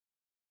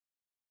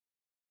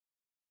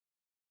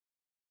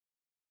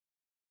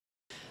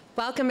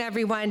Welcome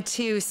everyone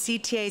to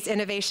CTA's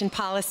Innovation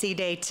Policy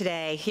Day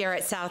today here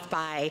at South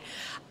by.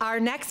 Our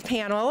next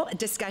panel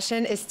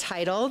discussion is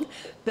titled,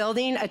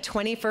 Building a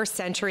 21st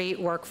Century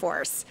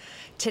Workforce.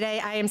 Today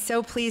I am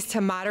so pleased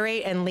to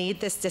moderate and lead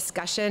this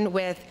discussion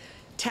with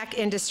tech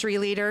industry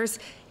leaders,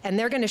 and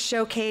they're going to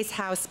showcase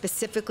how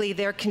specifically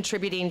they're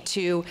contributing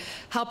to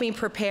helping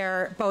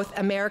prepare both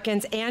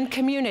Americans and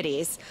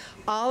communities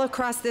all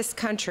across this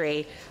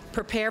country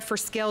prepare for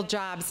skilled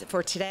jobs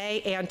for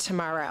today and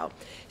tomorrow.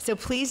 So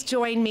please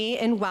join me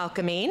in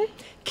welcoming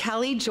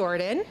Kelly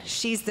Jordan.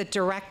 She's the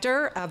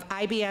Director of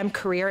IBM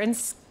Career and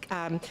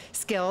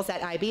Skills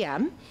at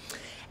IBM.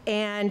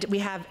 And we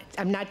have,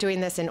 I'm not doing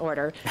this in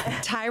order,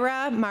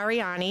 Tyra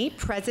Mariani,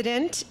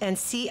 President and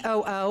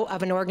COO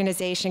of an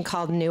organization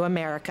called New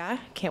America.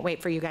 Can't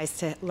wait for you guys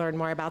to learn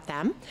more about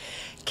them.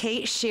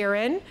 Kate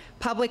Sheeran,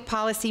 Public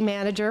Policy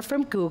Manager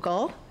from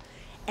Google.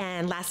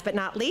 And last but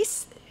not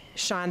least,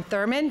 Sean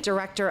Thurman,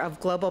 Director of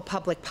Global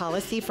Public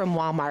Policy from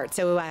Walmart.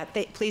 So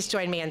please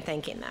join me in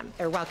thanking them,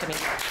 or welcoming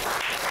them.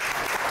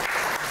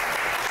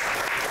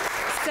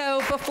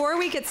 So before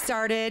we get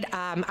started,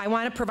 I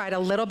want to provide a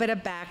little bit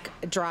of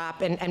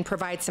backdrop and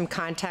provide some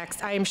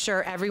context. I am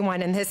sure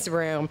everyone in this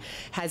room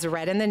has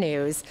read in the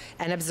news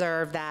and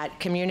observed that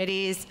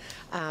communities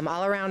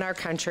all around our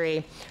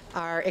country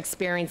are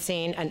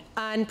experiencing an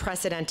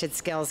unprecedented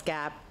skills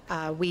gap.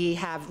 We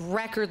have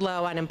record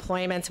low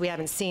unemployment. We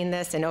haven't seen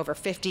this in over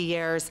 50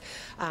 years,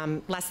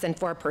 less than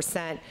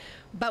 4%.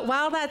 But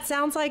while that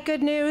sounds like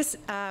good news,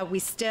 we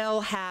still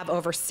have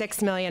over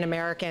 6 million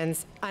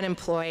Americans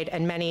unemployed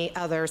and many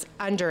others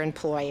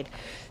underemployed.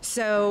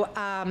 So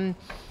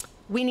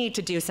we need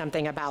to do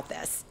something about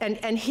this.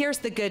 And here's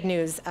the good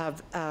news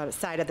of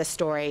side of the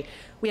story.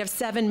 We have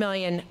 7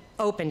 million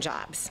open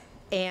jobs,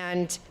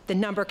 and the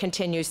number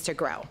continues to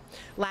grow.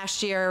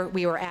 Last year,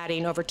 we were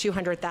adding over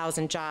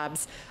 200,000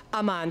 jobs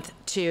a month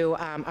to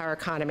our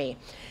economy.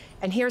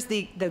 And here's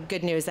the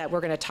good news that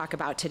we're going to talk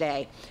about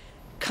today.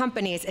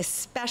 Companies,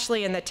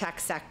 especially in the tech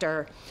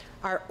sector,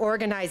 are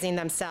organizing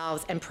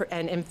themselves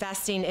and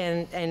investing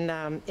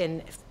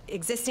in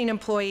existing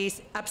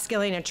employees,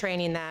 upskilling and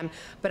training them,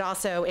 but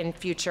also in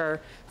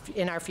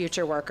our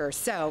future workers.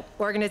 So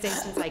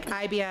organizations like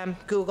IBM,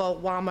 Google,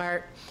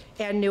 Walmart,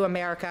 and New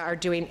America are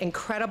doing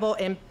incredible,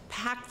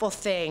 impactful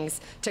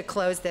things to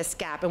close this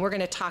gap, and we're going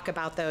to talk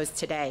about those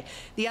today.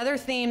 The other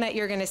theme that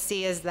you're going to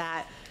see is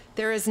that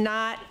there is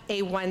not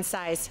a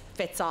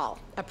one-size-fits-all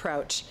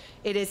approach.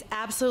 It is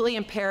absolutely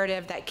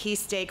imperative that key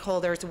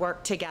stakeholders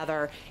work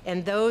together,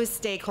 and those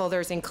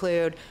stakeholders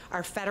include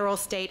our federal,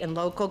 state, and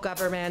local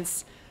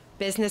governments,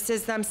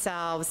 businesses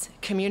themselves,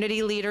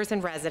 community leaders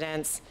and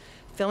residents,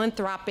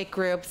 philanthropic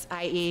groups,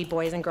 i.e.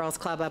 Boys and Girls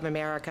Club of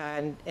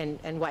America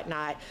and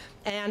whatnot,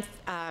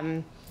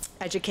 and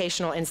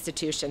educational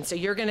institutions. So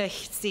you're going to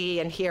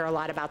see and hear a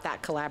lot about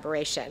that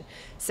collaboration.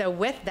 So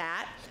with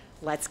that,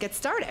 let's get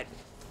started.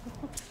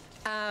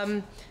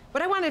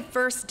 What I want to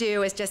first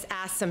do is just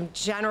ask some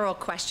general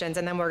questions,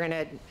 and then we're going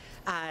to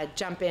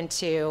jump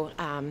into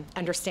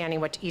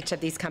understanding what each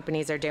of these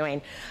companies are doing.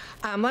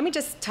 Let me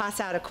just toss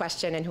out a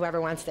question, and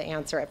whoever wants to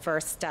answer it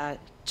first,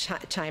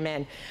 chime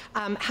in.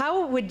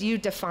 How would you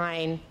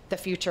define the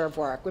future of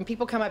work? When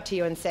people come up to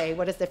you and say,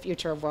 what does the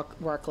future of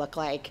work look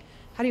like?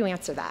 How do you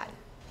answer that?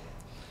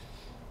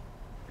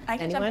 I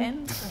can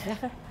Anyone?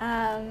 jump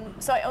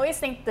in. So I always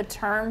think the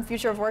term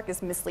future of work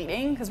is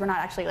misleading because we're not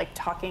actually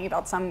talking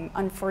about some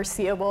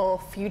unforeseeable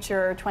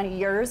future 20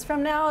 years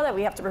from now that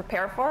we have to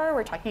prepare for.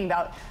 We're talking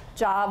about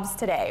jobs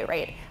today,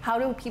 right? How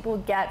do people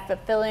get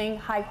fulfilling,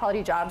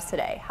 high-quality jobs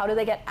today? How do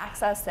they get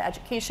access to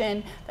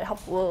education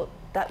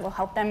that will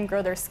help them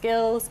grow their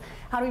skills?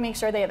 How do we make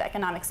sure they have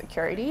economic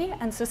security?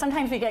 And so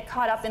sometimes we get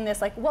caught up in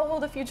this, what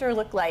will the future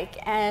look like?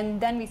 And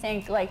then we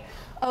think,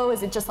 oh,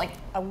 is it just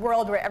a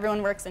world where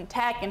everyone works in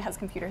tech and has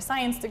computer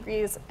science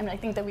degrees? And I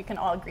think that we can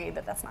all agree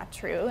that that's not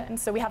true. And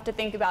so we have to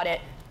think about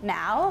it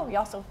now.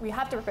 We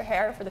have to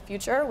prepare for the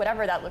future,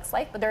 whatever that looks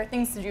like. But there are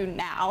things to do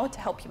now to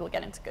help people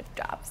get into good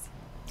jobs.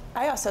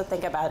 I also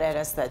think about it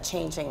as the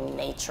changing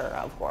nature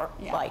of work.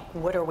 Yeah.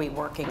 What are we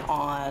working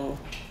on?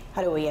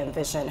 How do we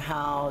envision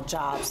how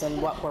jobs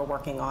and what we're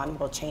working on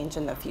will change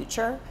in the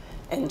future?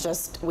 And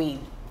we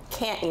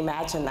can't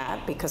imagine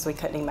that because we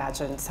couldn't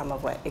imagine some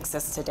of what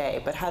exists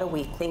today. But how do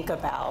we think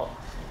about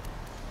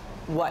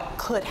what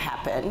could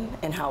happen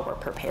and how we're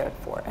prepared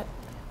for it?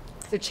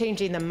 So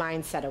changing the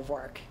mindset of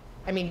work.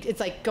 I mean, it's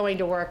like going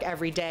to work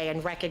every day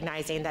and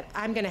recognizing that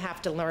I'm going to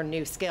have to learn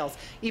new skills,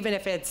 even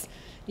if it's,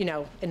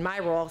 in my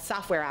role,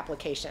 software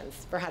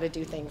applications for how to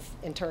do things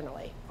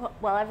internally.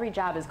 Well, every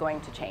job is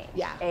going to change.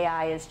 Yeah.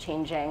 AI is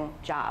changing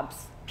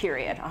jobs,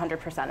 period,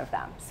 100% of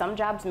them. Some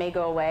jobs may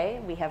go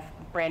away. We have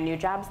brand new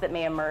jobs that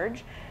may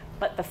emerge,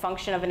 but the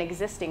function of an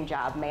existing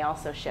job may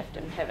also shift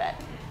and pivot.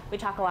 We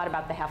talk a lot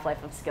about the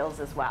half-life of skills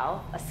as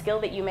well. A skill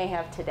that you may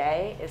have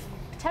today is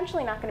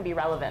potentially not going to be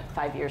relevant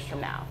 5 years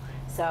from now.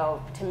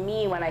 So to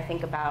me, when I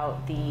think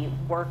about the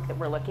work that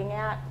we're looking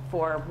at,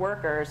 for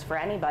workers, for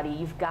anybody,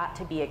 you've got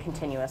to be a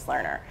continuous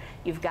learner.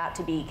 You've got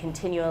to be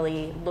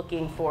continually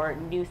looking for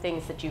new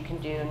things that you can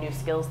do, new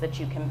skills that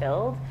you can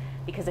build,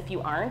 because if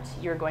you aren't,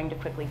 you're going to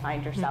quickly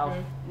find yourself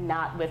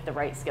not with the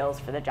right skills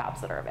for the jobs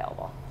that are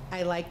available.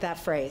 I like that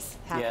phrase,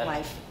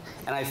 half-life.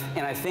 And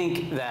I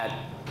think that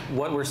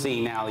what we're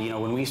seeing now, you know,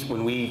 when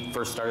we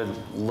first started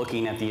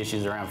looking at the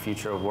issues around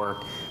future of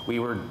work, we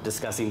were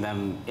discussing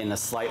them in a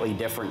slightly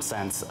different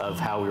sense of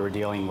how we were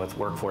dealing with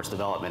workforce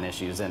development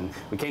issues, and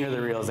we came to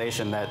the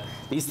realization that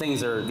these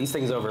things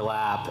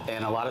overlap,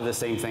 and a lot of the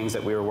same things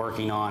that we were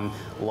working on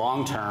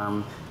long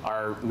term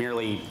are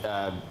merely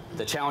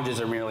the challenges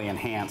are merely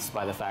enhanced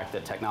by the fact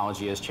that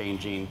technology is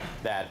changing,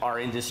 that our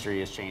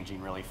industry is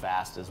changing really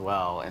fast as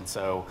well, and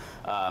so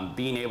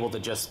being able to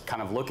just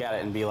kind of look at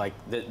it and be like,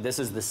 this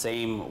is the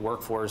same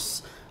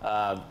workforce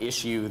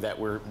issue that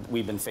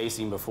we've been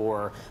facing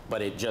before,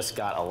 but it just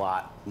got a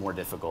lot more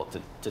difficult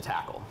to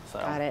tackle. So.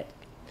 Got it.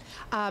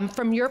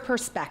 From your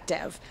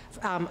perspective,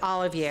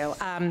 all of you,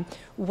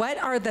 what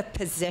are the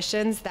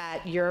positions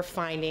that you're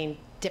finding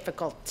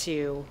difficult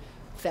to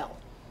fill?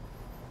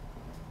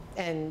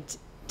 And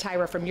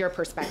Tyra, from your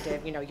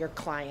perspective, you know, your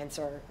clients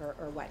or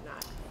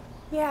whatnot.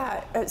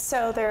 Yeah,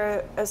 so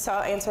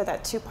I'll answer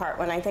that two-part.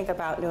 When I think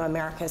about New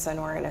America as an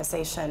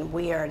organization,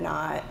 we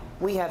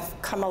have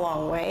come a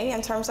long way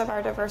in terms of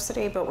our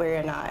diversity, but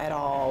we're not at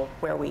all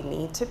where we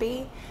need to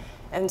be.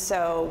 And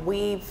so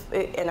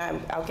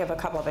I'll give a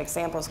couple of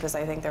examples because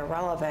I think they're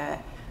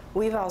relevant.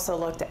 We've also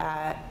looked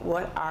at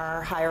what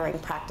our hiring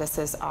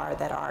practices are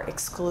that are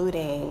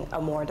excluding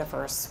a more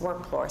diverse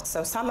workforce.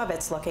 So some of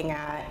it's looking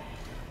at,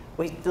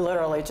 we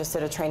literally just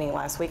did a training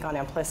last week on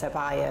implicit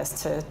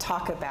bias to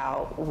talk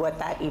about what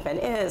that even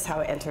is, how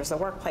it enters the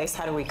workplace,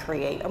 how do we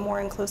create a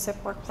more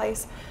inclusive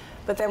workplace.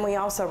 But then we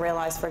also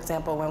realized, for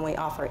example, when we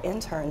offer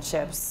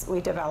internships,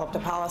 we developed a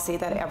policy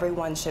that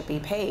everyone should be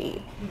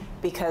paid,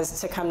 because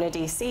to come to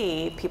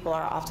DC, people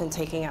are often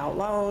taking out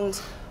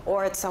loans,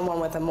 or it's someone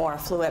with a more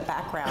affluent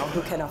background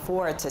who can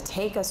afford to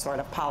take a sort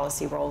of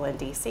policy role in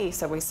DC.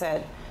 So we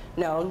said,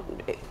 no,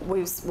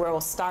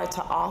 we'll start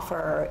to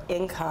offer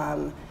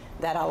income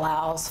that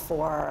allows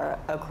for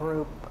a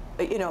group,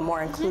 you know,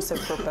 more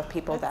inclusive group of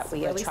people that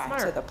we really attract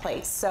smart. to the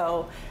place.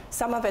 So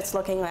some of it's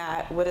looking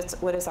at what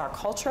is our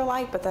culture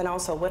like, but then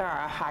also what are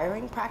our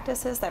hiring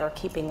practices that are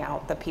keeping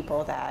out the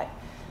people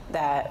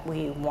that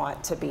we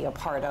want to be a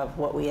part of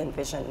what we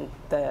envision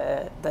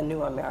the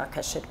New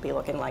America should be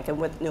looking like and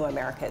what New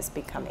America is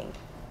becoming.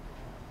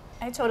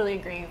 I totally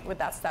agree with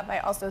that step. I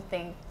also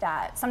think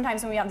that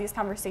sometimes when we have these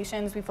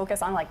conversations, we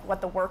focus on like what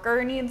the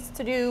worker needs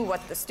to do,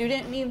 what the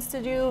student needs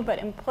to do, but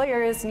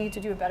employers need to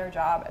do a better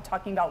job at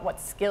talking about what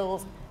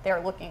skills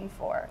they're looking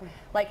for.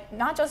 Like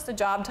not just a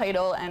job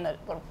title and a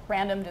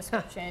random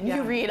description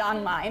you read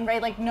online,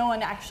 right? Like no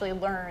one actually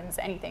learns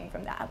anything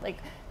from that. Like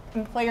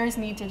employers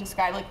need to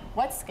describe like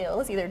what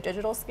skills, either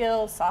digital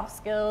skills, soft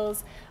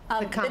skills,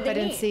 the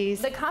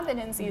competencies. The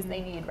competencies they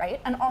need,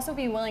 right? And also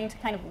be willing to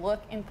kind of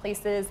look in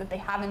places that they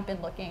haven't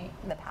been looking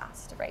in the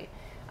past, right?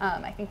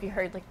 I think we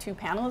heard like 2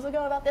 panels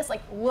ago about this,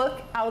 like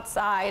look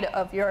outside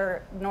of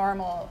your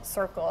normal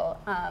circle.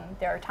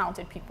 There are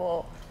talented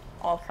people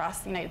all across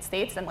the United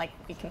States, and like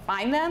we can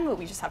find them, but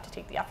we just have to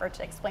take the effort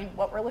to explain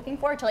what we're looking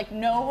for, to like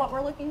know what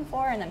we're looking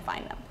for, and then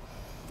find them.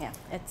 Yeah,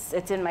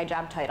 it's in my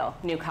job title,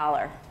 new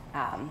collar.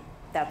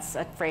 That's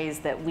a phrase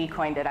that we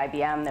coined at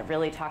IBM that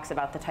really talks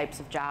about the types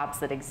of jobs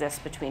that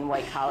exist between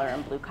white collar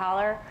and blue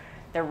collar.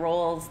 They're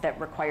roles that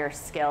require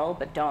skill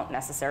but don't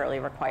necessarily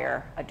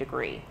require a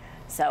degree.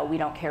 So we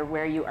don't care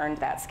where you earned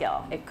that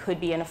skill. It could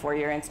be in a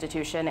 4-year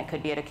institution, it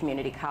could be at a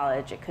community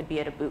college, it could be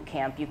at a boot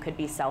camp, you could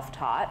be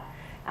self-taught.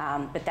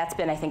 But that's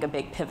been, I think, a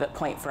big pivot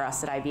point for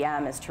us at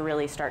IBM, is to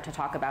really start to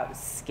talk about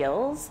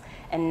skills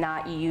and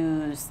not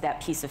use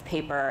that piece of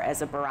paper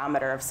as a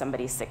barometer of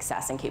somebody's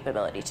success and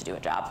capability to do a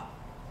job.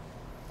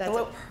 That's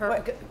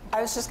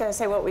I was just going to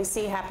say, what we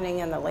see happening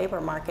in the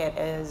labor market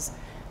is,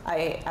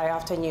 I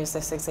often use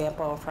this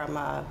example from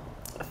a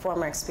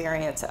former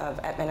experience of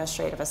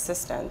administrative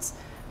assistants,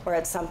 where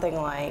it's something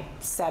like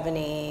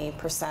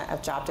 70%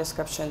 of job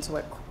descriptions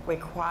would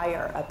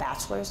require a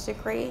bachelor's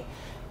degree,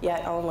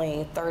 yet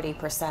only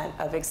 30%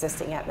 of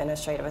existing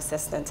administrative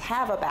assistants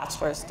have a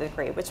bachelor's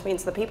degree, which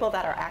means the people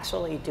that are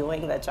actually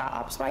doing the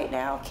jobs right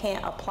now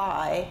can't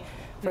apply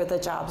for the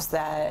jobs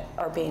that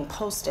are being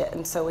posted.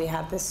 And so we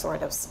have this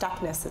sort of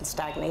stuckness and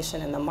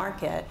stagnation in the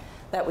market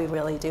that we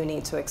really do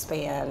need to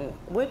expand.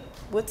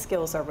 What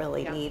skills are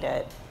really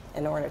needed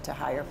in order to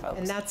hire folks?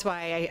 And that's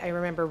why I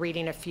remember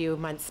reading a few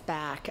months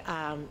back,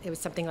 it was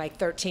something like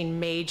 13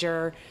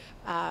 major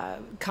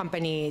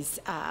companies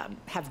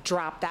have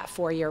dropped that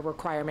 4-year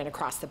requirement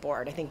across the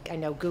board. I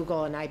know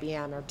Google and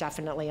IBM are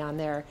definitely on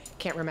there.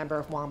 Can't remember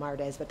if Walmart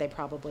is, but they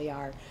probably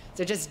are.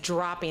 So just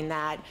dropping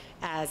that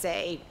as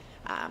a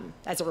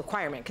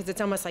requirement, because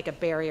it's almost like a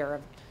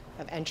barrier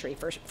of entry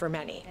for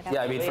many.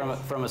 Yeah, I mean,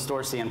 from a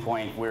store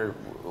standpoint,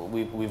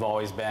 we've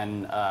always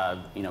been,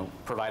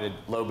 provided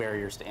low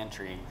barriers to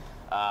entry.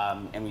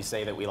 and we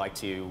say that we like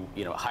to,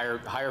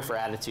 hire for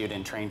attitude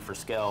and train for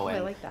skill, and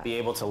I like that. be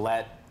able to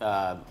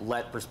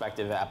let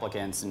prospective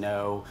applicants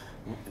know,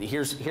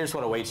 here's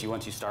what awaits you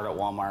once you start at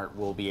Walmart.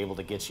 We'll be able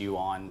to get you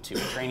on to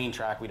a training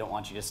track. We don't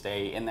want you to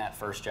stay in that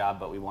first job,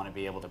 but we want to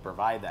be able to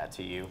provide that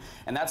to you.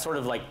 And that's sort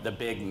of like the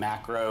big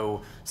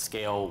macro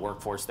scale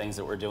workforce things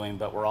that we're doing,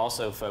 but we're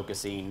also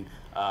focusing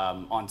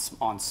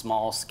on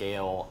small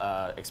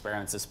scale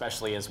experiments,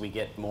 especially as we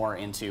get more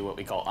into what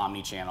we call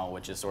omni-channel,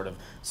 which is sort of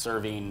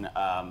serving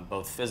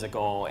both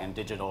physical and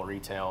digital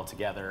retail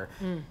together.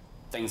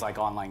 Things like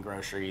online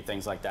grocery,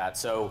 things like that.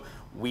 So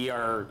we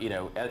are,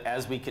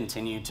 as we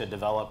continue to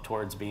develop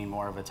towards being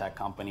more of a tech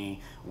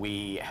company,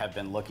 we have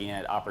been looking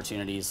at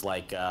opportunities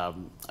like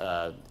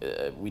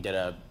we did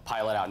a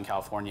pilot out in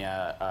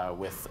California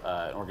with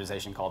an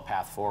organization called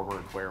Path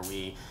Forward, where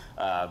we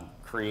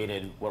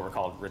created what were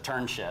called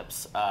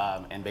internships,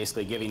 and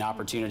basically giving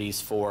opportunities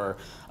for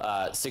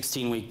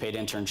 16-week paid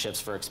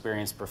internships for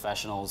experienced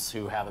professionals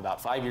who have about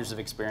 5 years of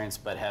experience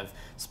but have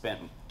spent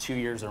 2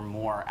 years or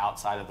more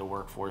outside of the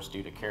workforce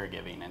due to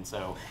caregiving. And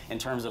so in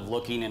terms of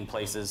looking in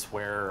places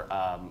where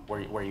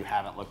you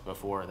haven't looked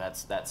before,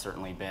 that's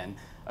certainly been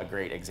a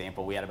great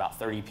example. We had about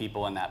 30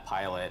 people in that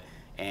pilot,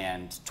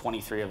 and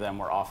 23 of them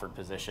were offered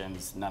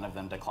positions. None of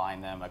them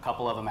declined them. A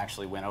couple of them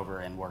actually went over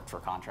and worked for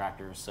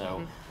contractors.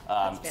 So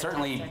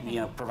certainly,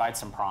 provide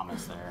some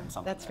promise there and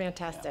something. That's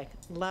fantastic.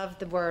 Love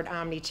the word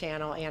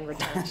omni-channel and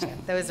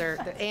returnship. Those are,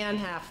 and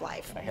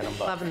half-life. I hit them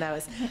both. Loving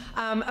those.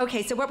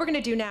 Okay, so what we're going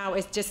to do now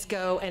is just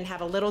go and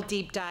have a little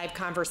deep dive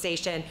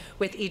conversation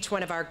with each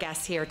one of our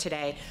guests here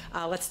today.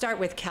 Let's start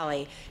with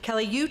Kelly.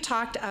 Kelly, you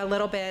talked a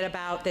little bit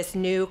about this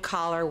new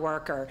collar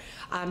worker.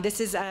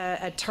 This is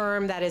a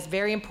term that is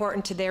very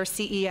important to their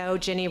CEO,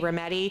 Ginny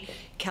Rometty.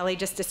 Kelly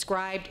just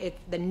described it.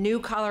 The new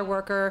collar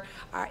worker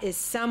is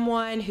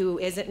someone who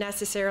isn't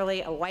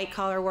necessarily a white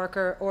collar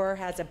worker or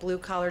has a blue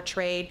collar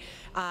trade.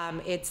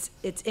 It's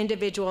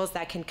individuals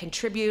that can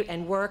contribute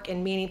and work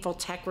in meaningful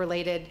tech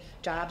related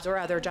jobs or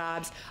other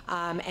jobs,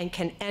 and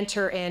can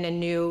enter in a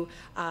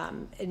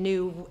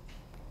new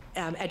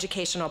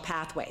educational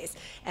pathways.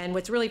 And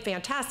what's really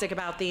fantastic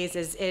about these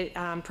is it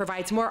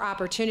provides more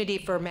opportunity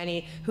for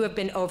many who have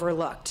been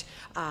overlooked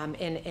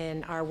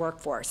in our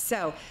workforce.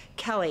 So,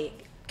 Kelly,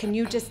 can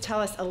you just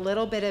tell us a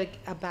little bit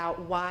about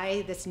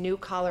why this new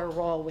collar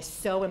role was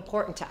so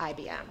important to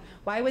IBM?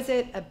 Why was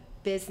it a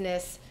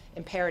business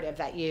imperative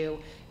that you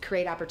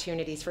create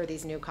opportunities for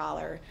these new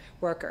collar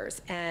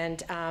workers?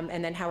 And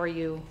then how are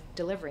you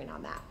delivering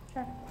on that?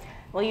 Sure.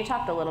 Well, you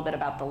talked a little bit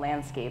about the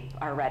landscape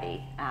already.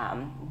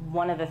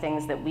 One of the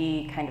things that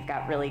we kind of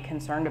got really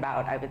concerned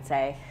about, I would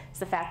say, is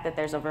the fact that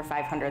there's over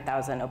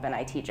 500,000 open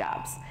IT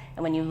jobs.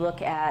 And when you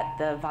look at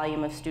the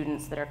volume of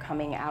students that are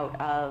coming out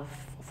of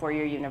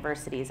four-year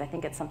universities, I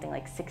think it's something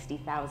like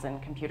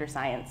 60,000 computer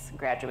science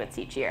graduates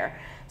each year.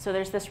 So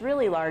there's this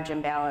really large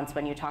imbalance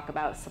when you talk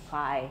about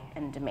supply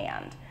and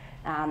demand.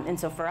 And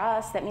so for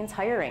us, that means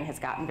hiring has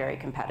gotten very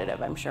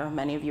competitive. I'm sure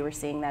many of you are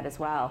seeing that as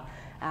well.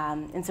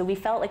 And so we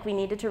felt like we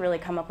needed to really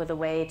come up with a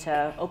way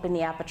to open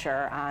the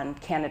aperture on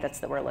candidates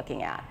that we're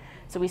looking at.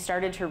 So we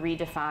started to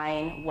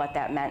redefine what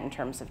that meant in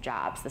terms of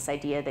jobs, this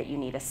idea that you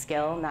need a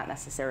skill, not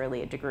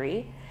necessarily a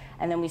degree.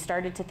 And then we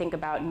started to think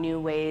about new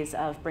ways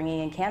of bringing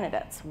in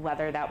candidates,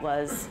 whether that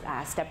was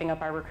stepping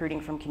up our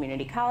recruiting from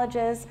community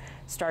colleges,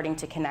 starting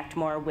to connect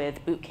more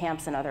with boot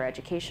camps and other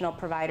educational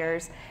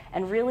providers,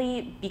 and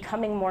really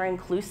becoming more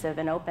inclusive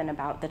and open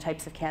about the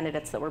types of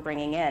candidates that we're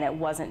bringing in. It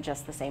wasn't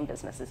just the same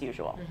business as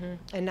usual.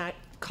 Mm-hmm. And not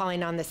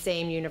calling on the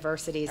same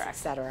universities, Correct. et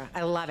cetera.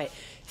 I love it.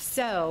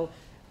 So,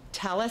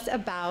 tell us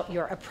about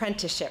your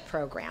apprenticeship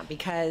program,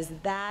 because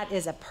that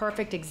is a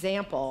perfect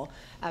example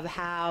of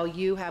how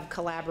you have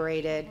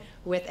collaborated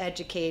with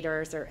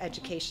educators or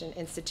education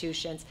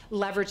institutions,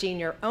 leveraging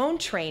your own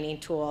training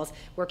tools,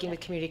 working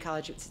with community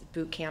colleges,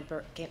 boot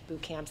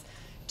camps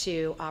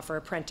to offer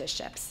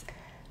apprenticeships.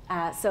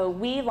 So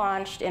we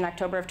launched in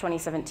October of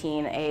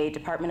 2017 a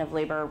Department of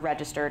Labor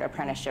registered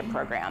apprenticeship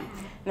program.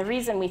 And the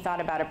reason we thought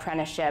about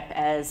apprenticeship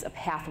as a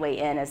pathway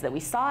in is that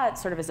we saw it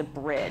sort of as a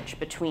bridge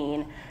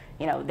between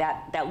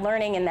that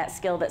learning and that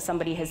skill that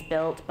somebody has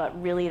built, but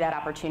really that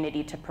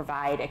opportunity to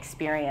provide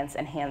experience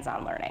and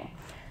hands-on learning.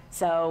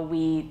 So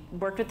we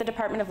worked with the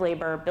Department of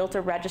Labor, built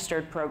a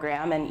registered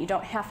program, and you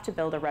don't have to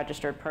build a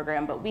registered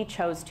program, but we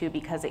chose to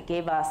because it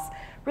gave us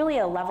really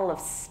a level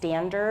of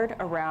standard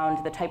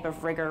around the type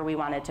of rigor we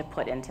wanted to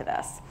put into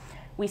this.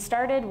 We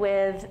started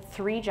with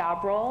 3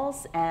 job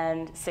roles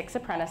and 6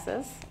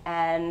 apprentices,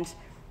 and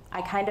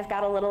I kind of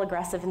got a little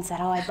aggressive and said,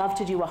 oh, I'd love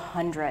to do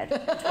 100 in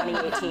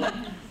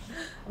 2018.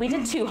 We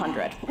did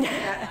 200.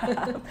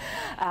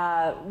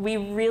 We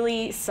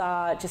really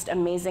saw just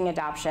amazing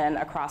adoption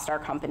across our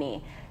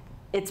company.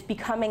 It's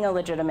becoming a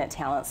legitimate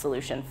talent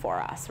solution for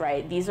us,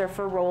 right? These are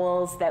for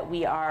roles that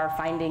we are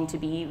finding to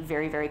be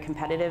very, very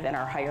competitive in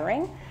our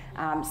hiring.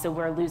 So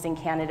we're losing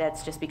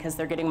candidates just because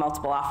they're getting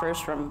multiple offers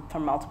from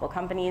multiple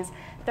companies.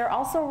 There are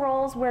also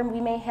roles where we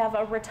may have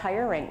a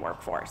retiring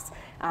workforce.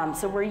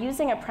 So we're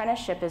using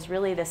apprenticeship as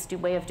really this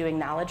way of doing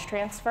knowledge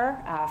transfer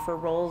for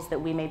roles that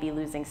we may be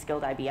losing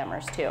skilled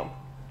IBMers to.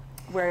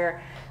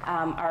 Where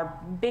our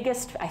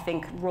biggest, I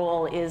think,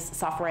 role is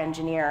software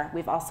engineer.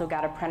 We've also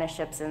got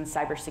apprenticeships in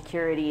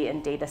cybersecurity,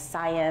 in data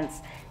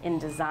science, in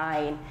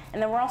design. And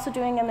then we're also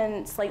doing them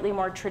in slightly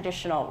more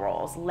traditional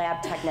roles,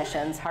 lab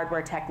technicians,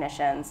 hardware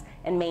technicians,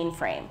 and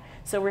mainframe.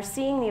 So we're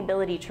seeing the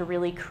ability to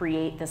really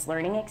create this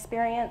learning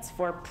experience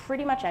for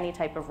pretty much any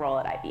type of role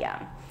at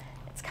IBM.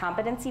 It's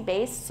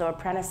competency-based, so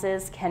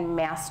apprentices can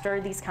master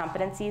these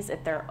competencies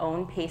at their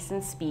own pace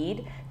and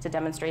speed to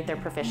demonstrate their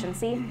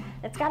proficiency.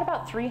 It's got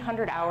about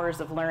 300 hours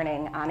of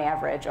learning on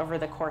average over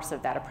the course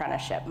of that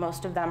apprenticeship.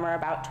 Most of them are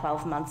about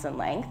 12 months in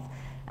length.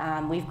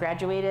 We've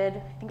graduated,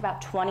 I think,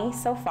 about 20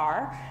 so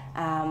far.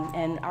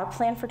 And our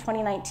plan for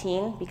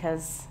 2019,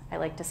 because I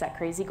like to set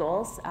crazy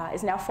goals,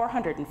 is now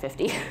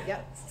 450.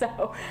 Yep.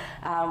 So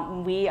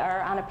we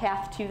are on a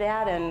path to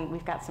that, and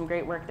we've got some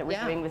great work that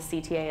we're doing with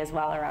CTA as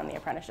well around the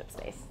apprenticeship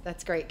space.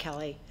 That's great,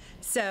 Kelly.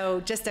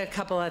 So just a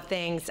couple of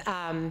things.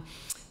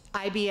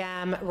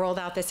 IBM rolled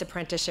out this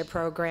apprenticeship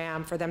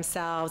program for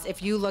themselves.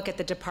 If you look at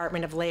the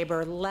Department of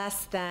Labor,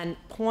 less than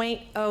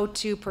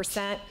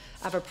 0.02%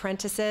 of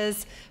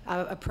apprentices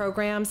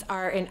programs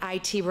are in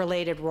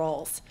IT-related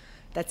roles.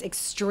 That's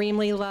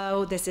extremely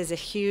low. There's a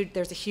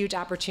huge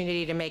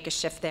opportunity to make a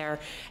shift there.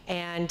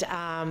 And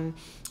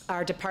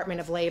our Department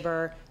of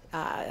Labor,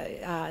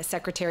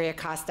 Secretary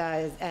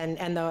Acosta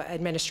and the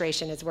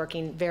administration is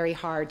working very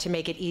hard to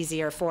make it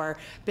easier for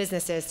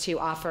businesses to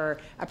offer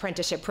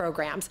apprenticeship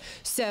programs.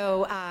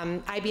 So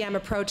IBM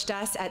approached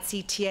us at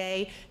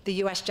CTA, the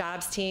US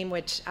jobs team,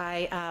 which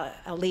I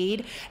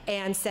lead,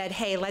 and said,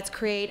 hey, let's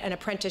create an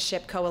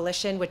apprenticeship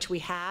coalition, which we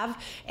have,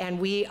 and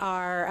we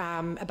are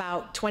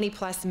about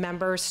 20+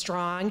 members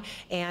strong,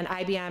 and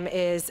IBM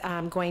is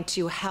going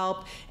to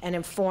help and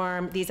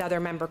inform these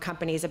other member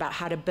companies about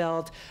how to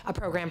build a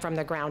program from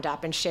the ground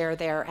up and share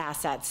their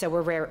assets. So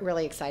we're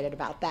really excited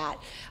about that.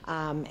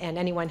 And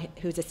anyone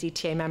who's a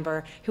CTA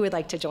member who would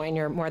like to join,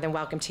 you're more than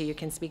welcome to. You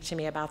can speak to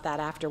me about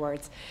that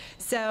afterwards.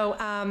 So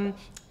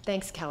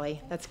thanks,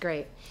 Kelly. That's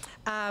great.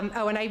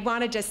 Oh, and I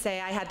want to just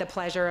say I had the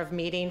pleasure of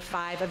meeting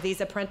 5 of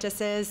these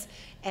apprentices,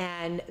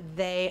 and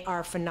they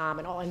are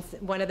phenomenal. And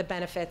one of the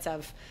benefits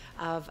of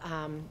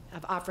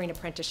offering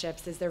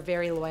apprenticeships is they're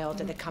very loyal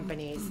to the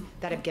companies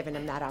that have given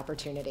them that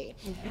opportunity.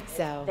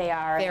 So they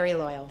are very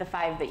loyal. The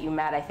 5 that you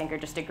met, I think, are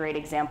just a great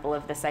example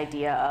of this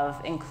idea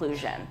of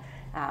inclusion.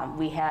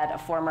 We had a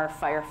former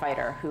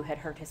firefighter who had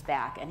hurt his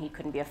back, and he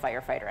couldn't be a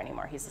firefighter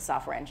anymore. He's a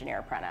software engineer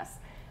apprentice.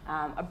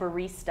 A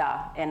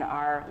barista in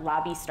our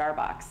lobby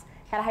Starbucks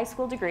had a high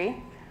school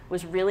degree,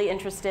 was really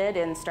interested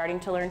in starting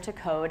to learn to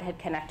code, had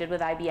connected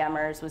with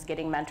IBMers, was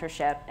getting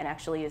mentorship, and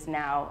actually is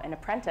now an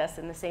apprentice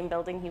in the same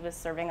building he was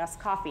serving us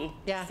coffee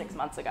 6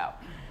 months ago.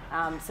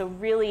 So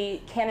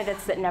really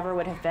candidates that never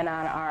would have been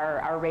on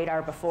our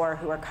radar before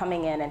who are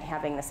coming in and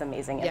having this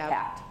amazing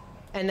impact.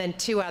 And then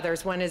 2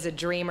 others. One is a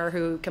dreamer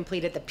who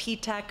completed the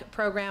P-Tech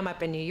program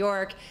up in New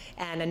York,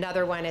 and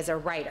another one is a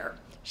writer.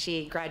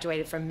 She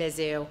graduated from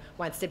Mizzou,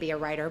 wants to be a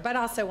writer, but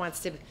also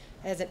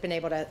hasn't been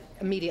able to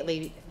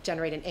immediately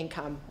generate an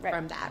income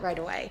from that right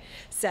away.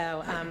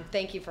 So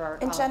thank you for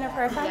And all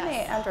Jennifer, of if that. I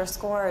may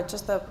underscore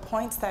just the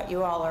points that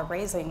you all are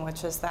raising,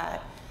 which is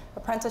that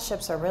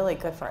apprenticeships are really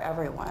good for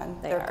everyone.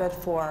 They're good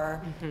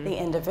for the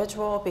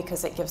individual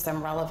because it gives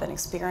them relevant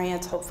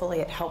experience. Hopefully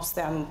it helps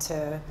them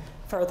to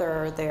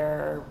further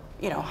their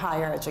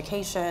higher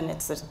education.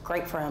 It's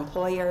great for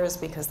employers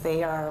because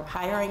they are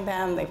hiring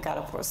them. They've got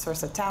a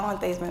source of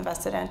talent they've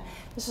invested in.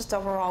 It's just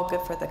overall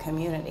good for the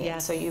community.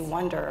 Yes. So you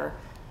wonder,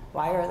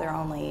 why are there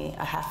only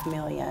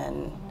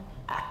 500,000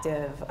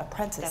 active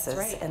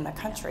apprentices in the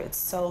country? It's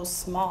so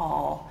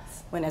small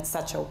when it's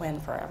such a win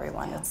for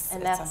everyone. It's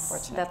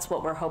unfortunate. That's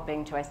what we're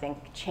hoping to, I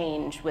think,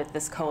 change with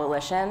this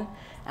coalition.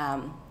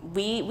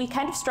 We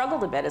kind of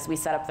struggled a bit as we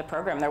set up the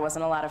program. There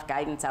wasn't a lot of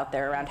guidance out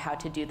there around how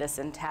to do this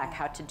in tech,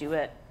 how to do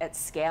it at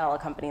scale, a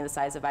company the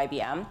size of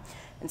IBM.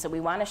 And so we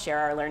want to share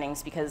our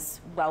learnings because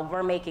while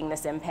we're making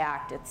this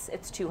impact,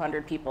 it's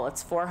 200 people,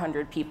 it's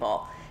 400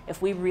 people. If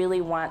we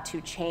really want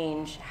to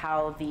change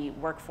how the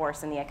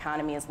workforce and the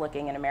economy is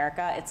looking in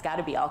America, it's got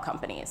to be all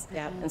companies.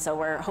 And so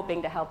we're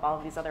hoping to help all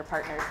of these other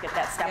partners get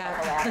that step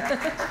up the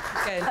ladder.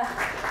 Good.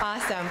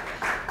 Awesome.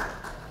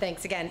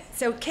 Thanks again.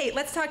 So Kate,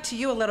 let's talk to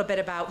you a little bit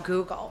about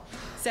Google.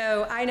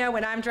 So I know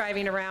when I'm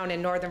driving around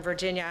in Northern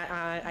Virginia,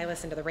 I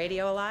listen to the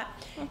radio a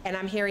lot, and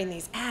I'm hearing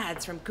these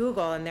ads from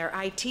Google and their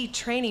IT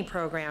training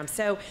program.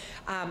 So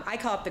I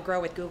call it the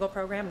Grow with Google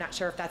program. Not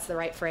sure if that's the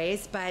right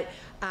phrase, but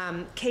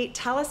Kate,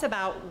 tell us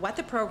about what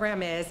the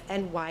program is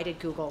and why did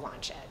Google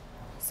launch it?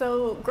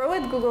 So Grow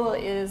with Google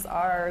is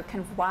our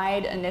kind of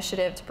wide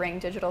initiative to bring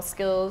digital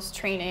skills,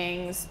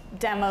 trainings,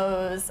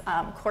 demos,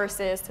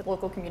 courses to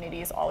local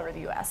communities all over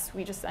the US.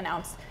 We just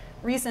announced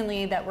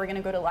recently that we're going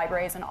to go to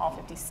libraries in all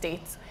 50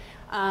 states.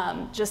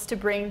 just to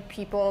bring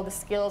people the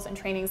skills and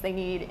trainings they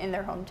need in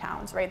their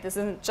hometowns, right? This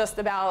isn't just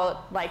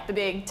about like the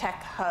big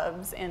tech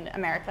hubs in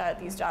America.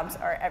 These jobs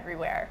are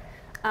everywhere.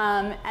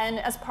 And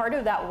as part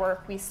of that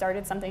work, we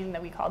started something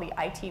that we call the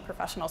IT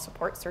Professional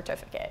Support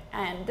Certificate.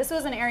 And this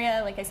was an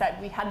area, like I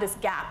said, we had this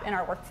gap in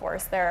our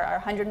workforce. There are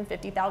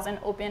 150,000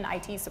 open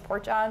IT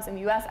support jobs in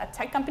the US at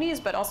tech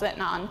companies, but also at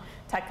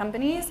non-tech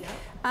companies. Yep.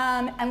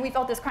 And we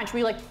felt this crunch.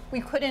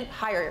 We couldn't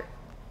hire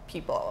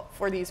people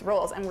for these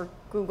roles, and we're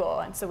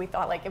Google. And so we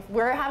thought, like, if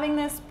we're having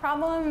this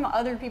problem,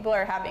 other people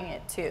are having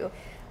it too.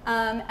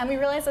 And we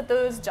realized that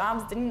those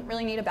jobs didn't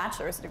really need a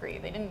bachelor's degree.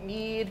 They didn't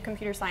need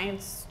computer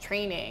science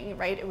training,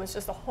 right? It was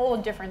just a whole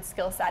different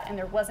skill set, and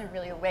there wasn't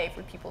really a way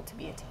for people to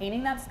be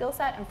attaining that skill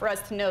set and for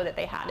us to know that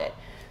they had it.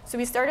 So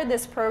we started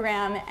this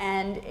program,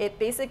 and it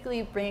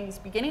basically brings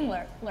beginning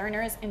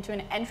learners into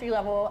an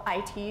entry-level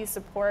IT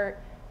support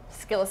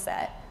skill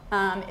set.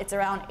 It's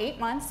around 8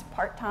 months,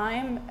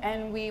 part-time,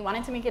 and we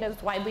wanted to make it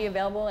as widely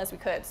available as we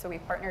could. So we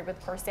partnered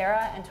with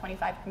Coursera and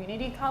 25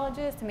 community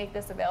colleges to make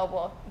this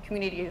available in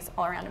communities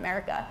all around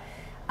America.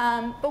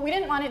 But we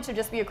didn't want it to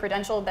just be a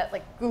credential that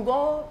like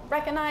Google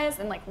recognized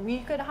and like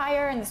we could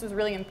hire, and this was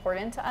really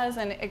important to us.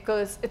 And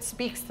it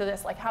speaks to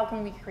this, like how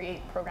can we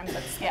create programs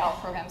that scale,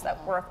 programs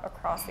that work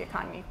across the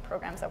economy,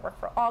 programs that work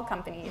for all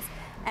companies.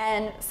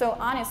 And so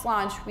on its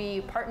launch,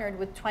 we partnered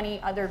with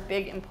 20 other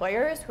big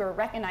employers who are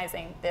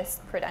recognizing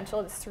this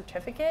credential, this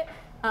certificate,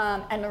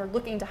 and are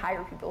looking to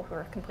hire people who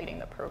are completing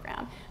the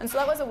program. And so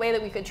that was a way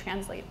that we could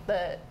translate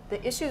the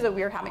issues that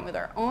we were having with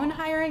our own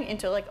hiring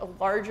into like a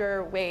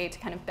larger way to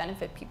kind of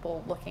benefit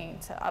people looking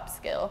to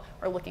upskill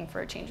or looking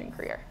for a change in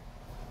career.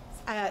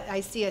 I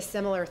see a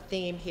similar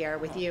theme here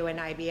with you and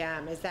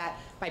IBM, is that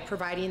by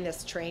providing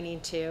this training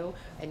too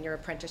in your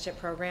apprenticeship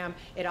program,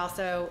 it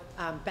also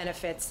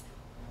benefits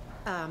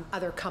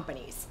other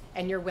companies,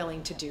 and you're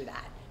willing to do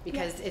that.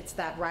 Because it's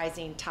that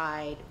rising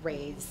tide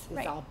raises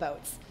all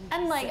boats.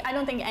 And like, I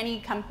don't think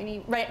any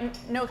company, right,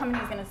 no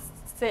company is gonna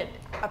sit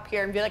up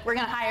here and be like, we're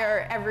gonna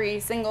hire every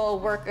single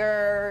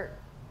worker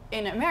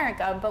in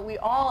America, but we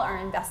all are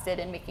invested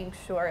in making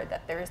sure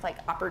that there's like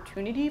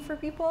opportunity for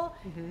people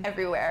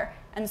everywhere.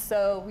 And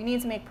so we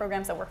need to make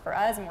programs that work for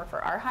us and work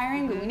for our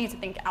hiring, but we need to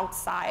think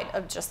outside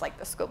of just like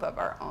the scope of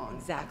our own.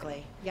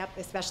 Exactly. Yep.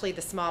 Especially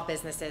the small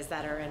businesses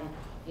that are in,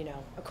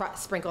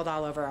 sprinkled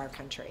all over our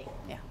country.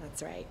 Yeah,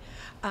 that's right.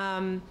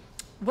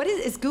 What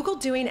is Google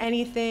doing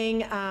anything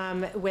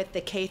with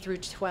the K through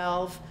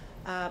 12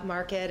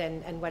 market,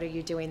 and what are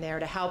you doing there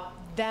to help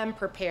them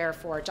prepare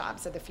for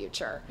jobs of the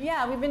future?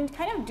 Yeah, we've been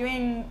kind of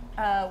doing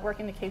work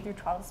in the K through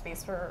 12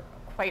 space for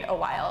quite a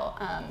while.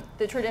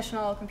 The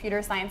traditional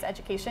computer science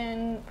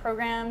education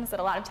programs that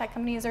a lot of tech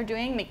companies are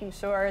doing, making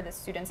sure that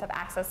students have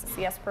access to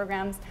CS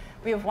programs.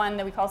 We have one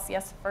that we call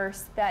CS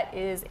First that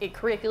is a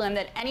curriculum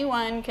that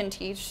anyone can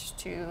teach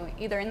to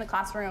either in the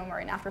classroom or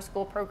in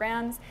after-school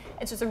programs.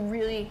 It's just a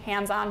really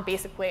hands-on,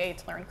 basic way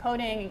to learn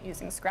coding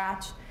using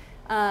Scratch.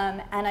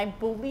 And I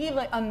believe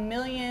like 1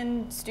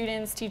 million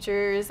students,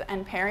 teachers,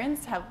 and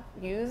parents have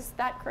used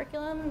that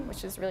curriculum,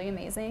 which is really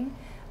amazing.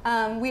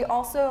 We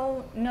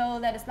also know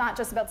that it's not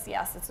just about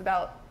CS, it's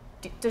about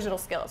digital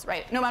skills,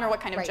 right? No matter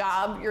what kind of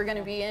job you're going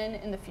to be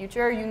in the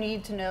future, you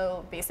need to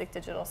know basic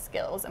digital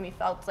skills. And we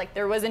felt like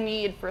there was a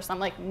need for some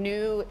like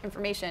new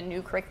information,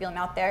 new curriculum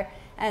out there.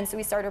 And so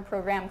we started a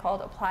program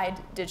called Applied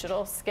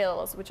Digital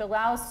Skills, which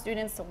allows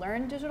students to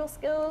learn digital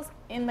skills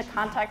in the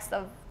context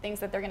of things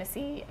that they're going to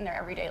see in their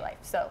everyday life.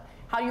 So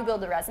how do you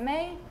build a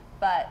resume,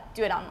 but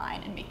do it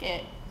online and make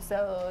it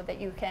so that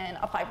you can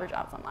apply for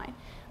jobs online?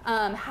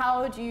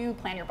 How do you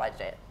plan your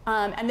budget?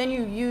 And then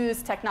you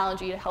use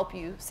technology to help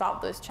you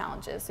solve those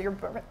challenges. So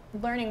you're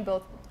learning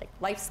both like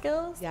life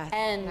skills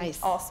and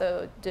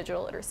also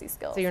digital literacy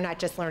skills. So you're not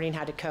just learning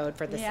how to code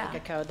for the sake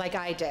of code, like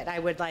I did. I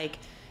would like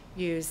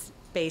use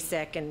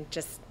BASIC and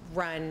just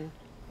run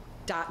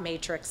dot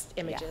matrix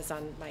images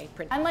on my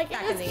printer. And like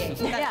back in the 80s.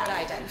 That's what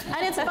I did.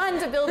 And it's fun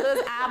to build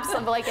those apps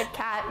of like a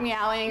cat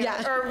meowing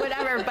or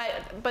whatever,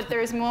 but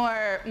there's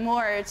more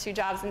to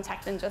jobs in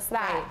tech than just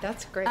that. Right,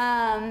 that's great.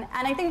 And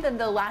I think that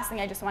the last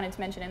thing I just wanted to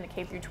mention in the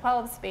K through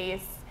 12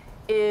 space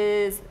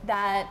is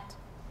that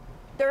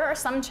there are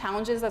some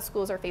challenges that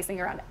schools are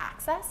facing around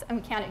access, and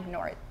we can't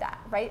ignore that,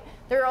 right?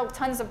 There are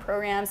tons of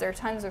programs, there are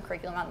tons of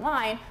curriculum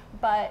online,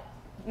 but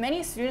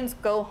many students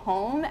go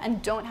home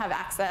and don't have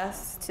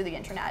access to the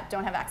internet,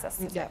 don't have access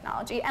to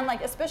technology. And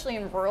like, especially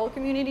in rural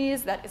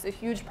communities, that is a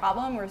huge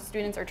problem where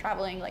students are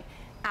traveling like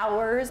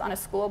hours on a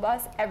school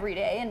bus every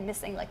day and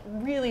missing like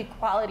really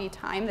quality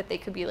time that they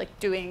could be like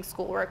doing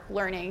schoolwork,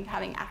 learning,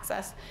 having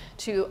access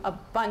to a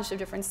bunch of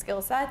different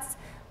skill sets.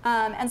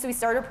 And so we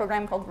started a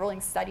program called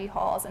Rolling Study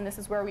Halls, and this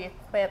is where we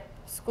equip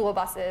school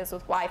buses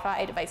with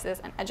Wi-Fi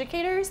devices and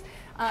educators.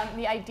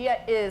 The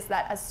idea is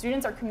that as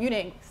students are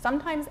commuting,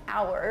 sometimes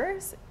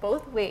hours,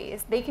 both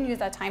ways, they can use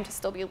that time to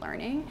still be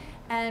learning.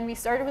 And we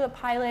started with a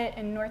pilot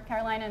in North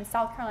Carolina and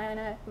South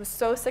Carolina. It was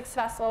so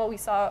successful. We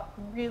saw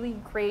really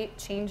great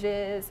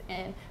changes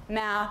in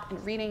math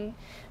and reading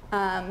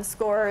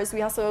scores.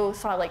 We also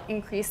saw like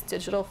increased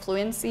digital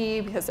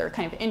fluency because they're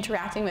kind of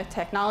interacting with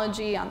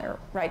technology on their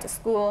ride to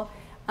school.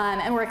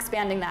 And we're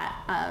expanding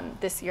that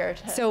this year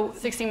to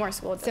 60 more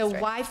school districts. So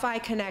Wi-Fi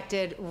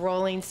connected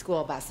rolling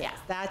school buses. Yeah.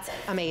 That's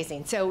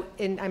amazing. So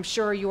I'm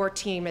sure your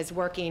team is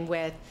working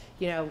with,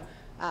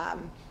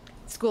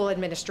 school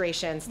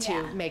administrations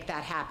to make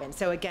that happen.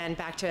 So again,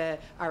 back to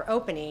our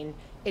opening,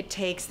 it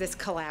takes this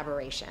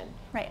collaboration.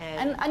 Right,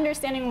 and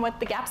understanding what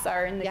the gaps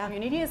are in the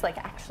community is like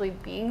actually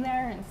being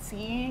there and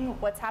seeing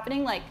what's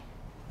happening. Like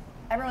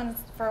everyone's,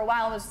 for a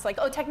while, was just like,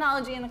 oh,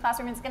 technology in the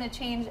classroom is gonna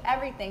change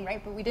everything,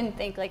 right? But we didn't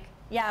think like,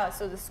 yeah,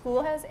 so the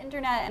school has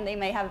internet and they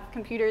may have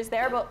computers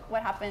there, but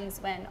what happens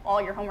when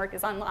all your homework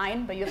is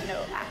online, but you have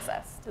no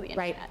access to the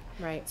internet?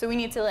 Right. So we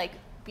need to like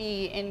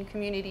be in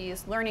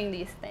communities learning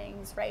these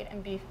things, right,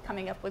 and be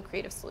coming up with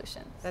creative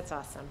solutions. That's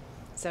awesome.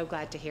 So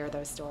glad to hear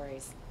those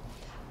stories.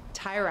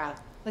 Tyra,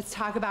 let's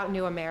talk about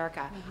New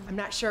America. I'm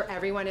not sure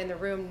everyone in the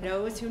room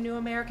knows who New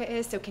America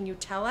is, so can you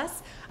tell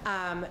us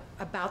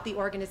about the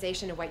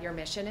organization and what your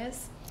mission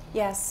is?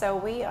 Yes, so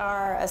we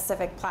are a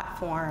civic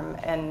platform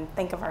and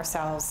think of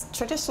ourselves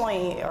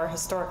traditionally or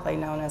historically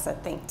known as a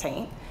think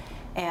tank.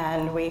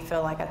 And we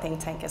feel like a think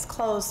tank is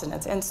closed and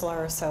it's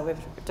insular, so we're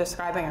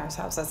describing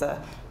ourselves as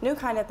a new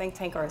kind of think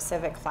tank or a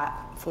civic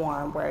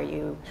platform where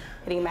you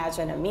could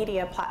imagine a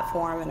media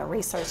platform and a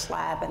research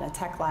lab and a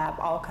tech lab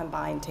all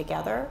combined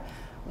together,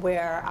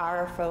 where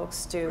our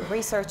folks do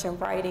research and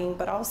writing,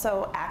 but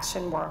also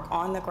action work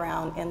on the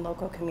ground in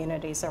local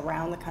communities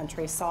around the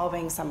country,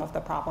 solving some of the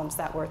problems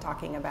that we're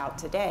talking about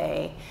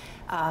today,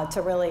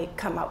 to really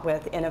come up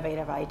with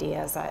innovative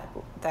ideas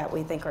that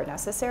we think are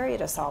necessary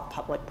to solve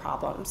public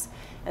problems.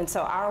 And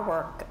so our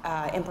work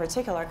in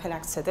particular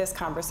connects to this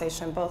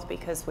conversation, both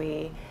because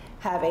we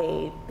have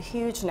a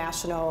huge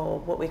national,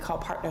 what we call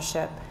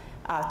partnership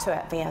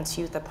to advance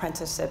youth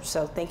apprenticeships.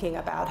 So thinking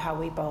about how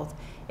we both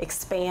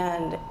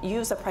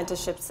use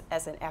apprenticeships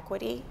as an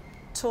equity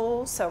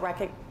tool. So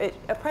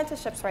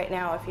apprenticeships right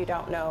now, if you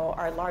don't know,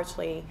 are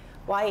largely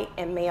white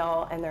and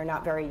male, and they're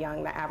not very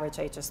young. The average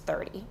age is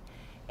 30.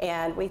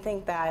 And we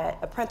think that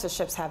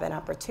apprenticeships have an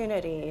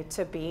opportunity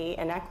to be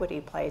an equity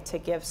play to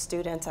give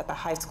students at the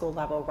high school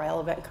level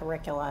relevant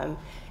curriculum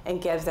and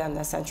give them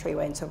this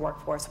entryway into the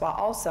workforce while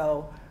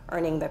also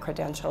earning the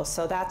credentials.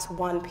 So that's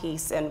one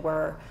piece, and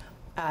we're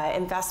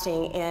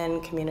investing in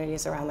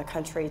communities around the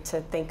country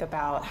to think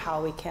about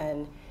how we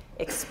can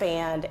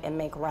expand and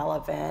make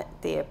relevant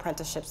the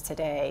apprenticeships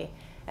today.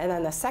 And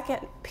then the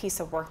second piece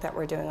of work that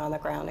we're doing on the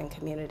ground in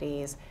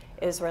communities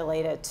is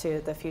related to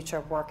the future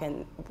of work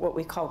and what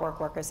we call work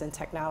workers in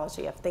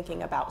technology, of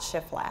thinking about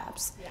shift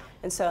labs. Yeah.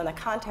 And so in the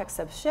context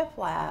of shift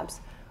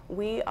labs,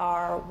 we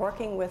are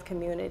working with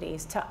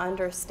communities to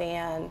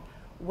understand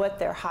what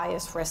their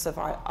highest risks of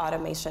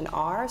automation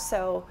are.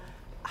 So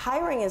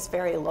hiring is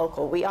very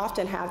local. We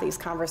often have these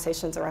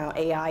conversations around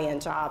AI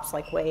and jobs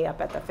like way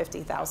up at the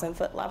 50,000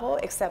 foot level,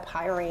 except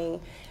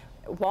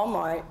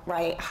Walmart,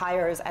 right,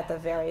 hires at the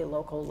very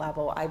local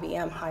level.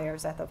 IBM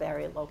hires at the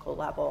very local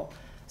level.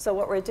 So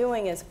what we're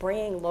doing is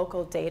bringing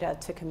local data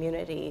to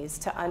communities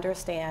to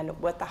understand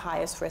what the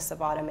highest risks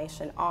of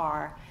automation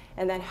are,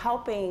 and then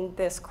helping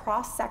this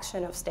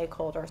cross-section of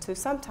stakeholders who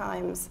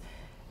sometimes,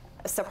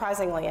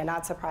 surprisingly and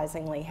not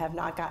surprisingly, have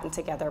not gotten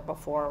together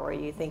before, where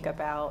you think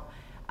about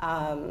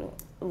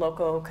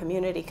local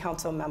community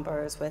council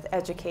members, with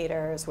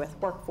educators, with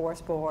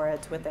workforce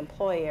boards, with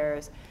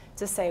employers,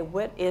 to say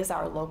what is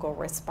our local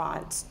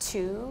response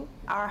to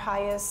our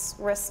highest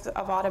risk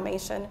of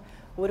automation?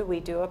 What do we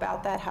do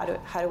about that? How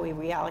do we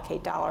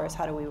reallocate dollars?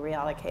 How do we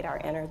reallocate our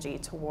energy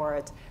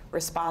towards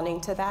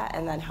responding to that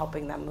and then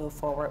helping them move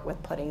forward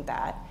with putting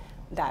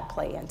that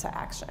play into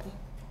action?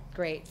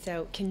 Great.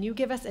 So can you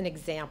give us an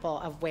example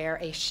of where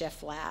a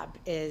shift lab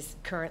is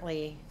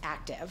currently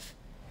active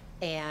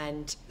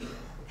and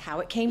how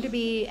it came to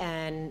be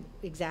and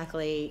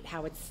exactly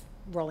how it's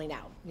rolling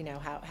out? You know,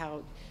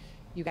 how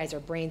you guys are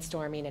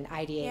brainstorming and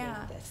ideating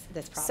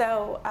this problem.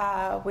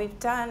 So we've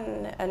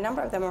done a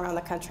number of them around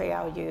the country.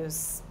 I'll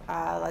use,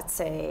 I'll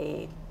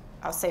say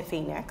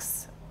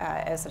Phoenix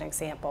as an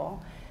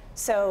example.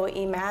 So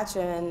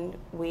imagine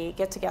we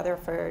get together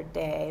for a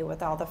day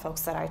with all the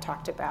folks that I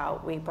talked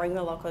about. We bring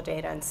the local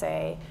data and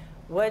say,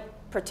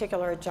 what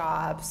particular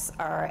jobs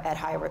are at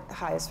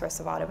highest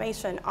risk of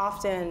automation?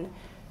 Often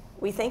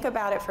we think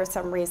about it for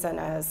some reason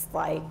as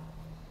like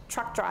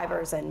truck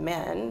drivers and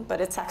men,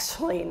 but it's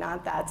actually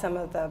not that. Some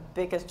of the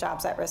biggest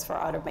jobs at risk for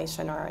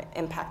automation are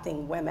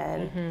impacting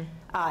women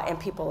and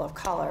people of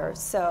color.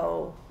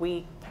 So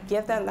we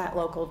give them that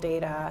local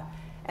data,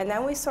 and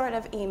then we sort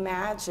of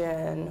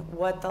imagine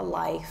what the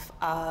life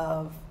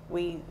of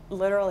we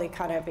literally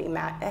kind of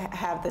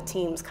have the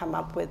teams come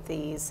up with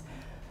these,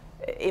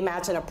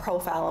 imagine a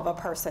profile of a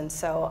person.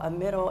 So a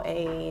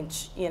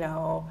middle-aged,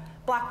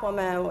 Black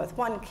woman with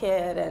one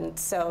kid, and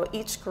so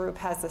each group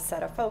has a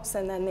set of folks,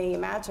 and then they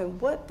imagine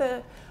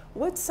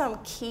what's some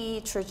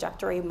key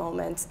trajectory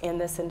moments in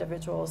this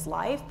individual's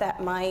life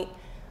that might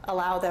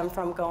allow them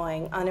from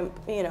going,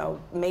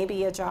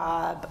 maybe a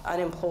job,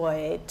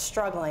 unemployed,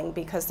 struggling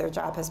because their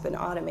job has been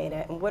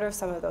automated, and what are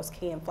some of those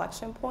key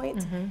inflection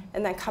points,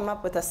 and then come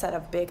up with a set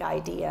of big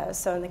ideas.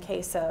 So in the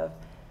case of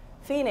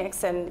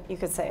Phoenix, and you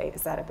could say,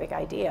 is that a big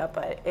idea?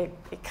 But it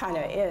kind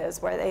of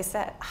is, where they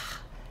said,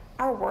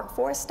 our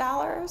workforce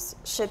dollars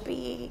should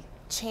be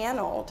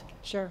channeled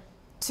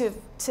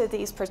to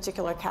these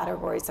particular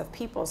categories of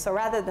people. So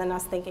rather than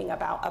us thinking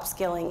about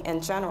upskilling in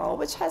general,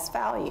 which has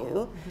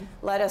value,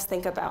 let us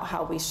think about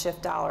how we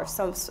shift dollars.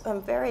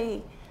 Some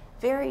very,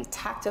 very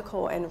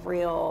tactical and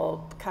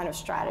real kind of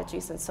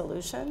strategies and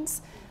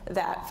solutions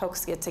that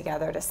folks get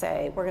together to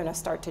say, we're going to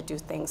start to do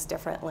things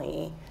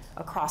differently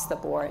across the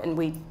board. And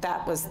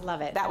that was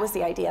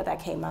the idea that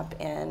came up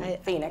in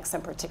Phoenix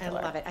in particular.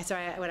 I love it. So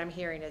what I'm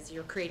hearing is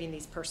you're creating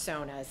these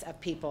personas of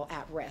people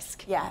at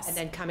risk. Yes. And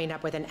then coming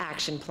up with an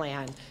action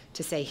plan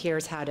to say,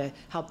 here's how to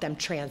help them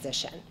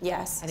transition.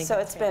 Yes. So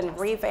it's been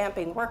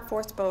revamping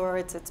workforce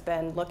boards. It's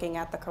been looking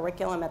at the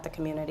curriculum at the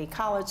community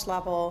college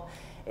level.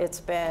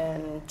 It's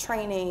been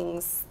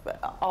trainings,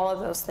 all of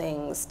those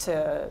things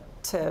to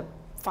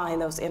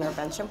find those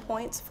intervention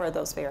points for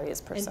those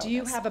various personas. And do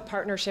you have a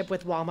partnership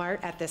with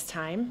Walmart at this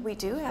time? We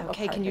do have a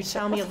Okay, partnership. can you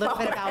tell me a little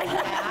bit about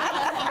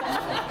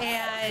that?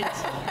 And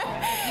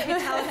you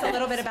can tell us a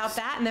little bit about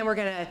that, and then we're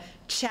going to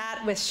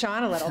chat with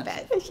Sean a little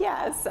bit.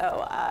 Yeah,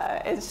 so,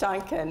 and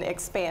Sean can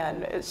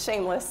expand,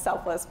 shameless,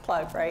 selfless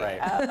plug,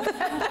 right?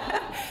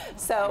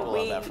 So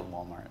we love that from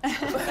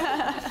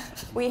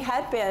Walmart. We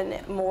had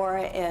been more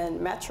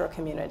in metro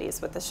communities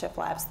with the shift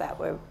labs that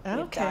we've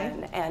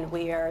done, and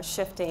we are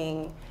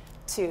shifting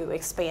to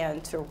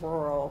expand to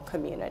rural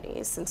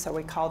communities. And so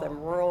we call them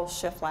rural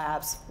shift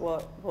labs.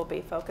 We'll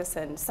be focused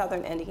in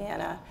southern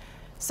Indiana,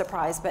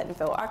 surprise,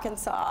 Bentonville,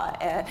 Arkansas,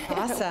 and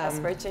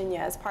West Virginia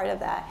as part of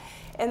that.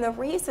 And the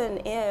reason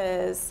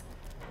is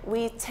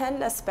we tend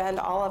to spend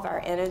all of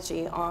our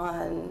energy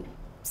on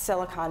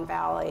Silicon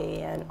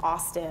Valley and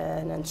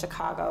Austin and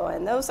Chicago,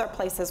 and those are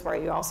places where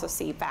you also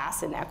see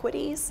vast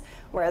inequities,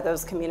 where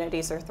those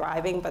communities are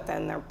thriving, but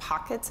then there are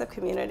pockets of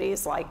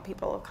communities like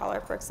people of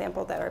color, for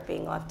example, that are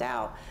being left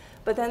out.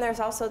 But then there's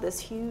also this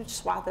huge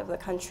swath of the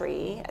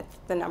country,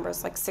 the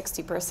number's like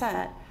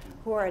 60%,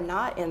 who are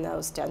not in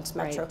those dense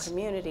metro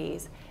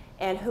communities,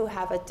 and who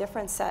have a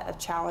different set of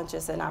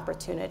challenges and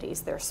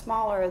opportunities. They're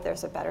smaller,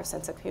 there's a better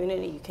sense of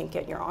community, you can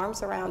get your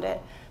arms around it,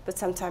 but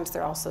sometimes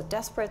they're also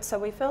desperate. So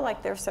we feel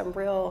like there's some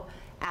real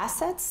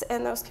assets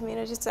in those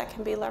communities that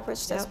can be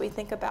leveraged as we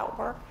think about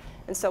work.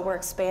 And so we're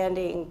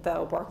expanding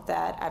the work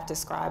that I've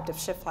described of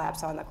shift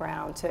labs on the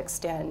ground to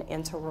extend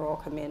into rural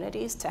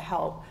communities to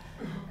help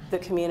the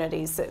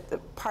communities.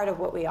 Part of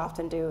what we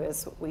often do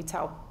is we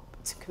tell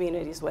to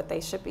communities what they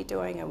should be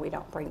doing, and we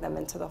don't bring them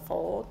into the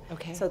fold.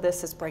 So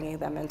this is bringing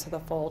them into the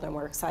fold, and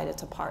we're excited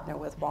to partner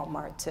with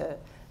Walmart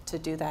to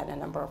do that in a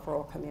number of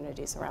rural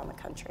communities around the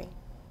country.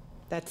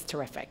 That's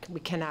terrific. We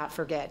cannot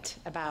forget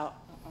about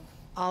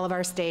all of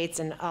our states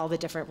and all the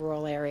different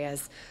rural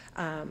areas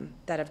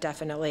that have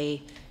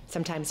definitely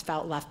sometimes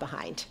felt left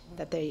behind,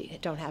 that they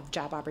don't have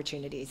job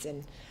opportunities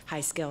in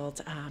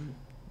high-skilled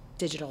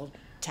digital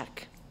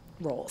tech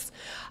roles.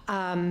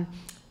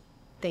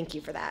 Thank you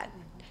for that.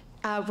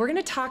 We're going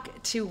to talk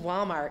to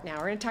Walmart now.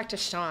 We're going to talk to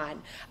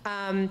Sean.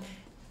 I'm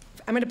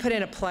going to put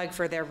in a plug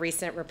for their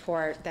recent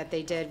report that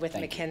they did with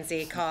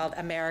McKinsey called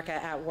America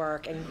at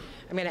Work, and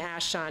I'm going to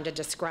ask Sean to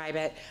describe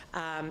it.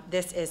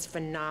 This is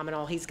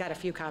phenomenal. He's got a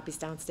few copies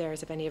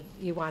downstairs if any of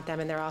you want them,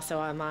 and they're also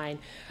online.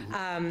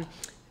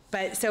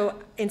 But so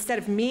instead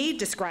of me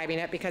describing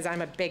it, because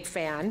I'm a big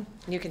fan,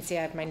 you can see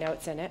I have my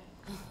notes in it,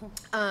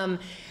 can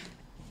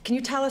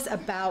you tell us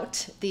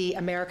about the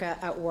America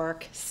at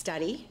Work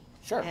study?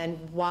 Sure. And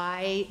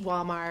why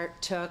Walmart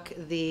took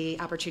the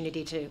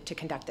opportunity to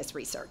conduct this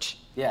research?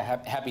 Yeah,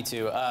 happy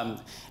to.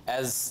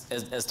 As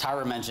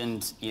Tyra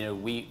mentioned,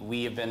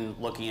 we have been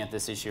looking at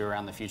this issue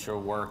around the future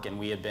of work, and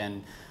we have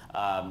been,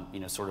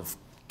 sort of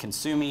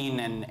consuming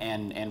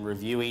and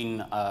reviewing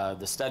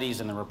the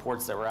studies and the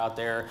reports that were out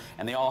there,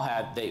 and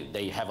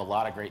they have a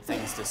lot of great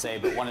things to say.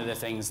 But one of the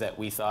things that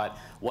we thought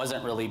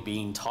wasn't really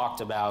being talked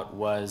about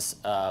was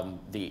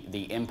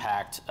the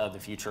impact of the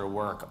future of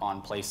work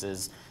on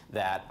places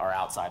that are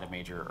outside of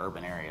major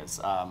urban areas.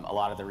 A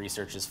lot of the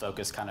research is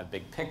focused kind of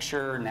big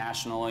picture,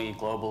 nationally,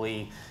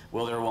 globally.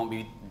 Will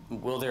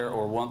there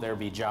or won't there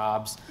be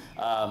jobs?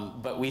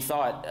 But we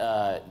thought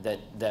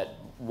that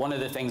one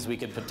of the things we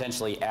could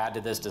potentially add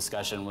to this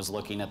discussion was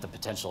looking at the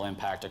potential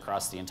impact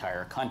across the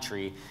entire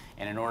country.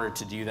 And in order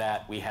to do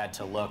that, we had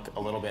to look a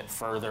little bit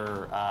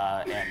further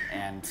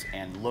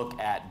and look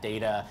at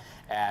data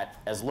at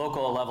as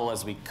local a level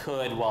as we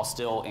could, while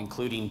still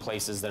including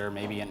places that are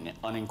maybe in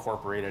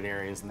unincorporated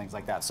areas and things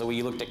like that. So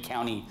we looked at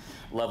county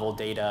level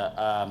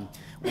data.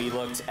 We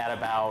looked at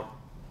about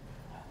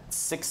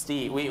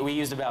 60, we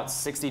used about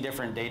 60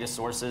 different data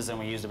sources, and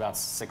we used about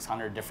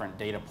 600 different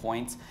data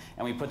points,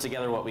 and we put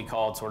together what we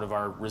called sort of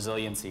our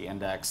resiliency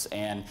index.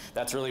 And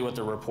that's really what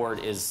the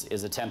report is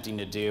attempting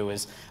to do,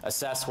 is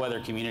assess whether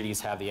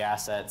communities have the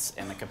assets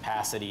and the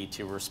capacity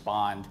to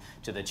respond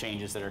to the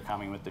changes that are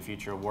coming with the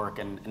future of work,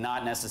 and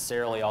not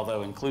necessarily,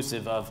 although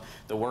inclusive of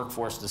the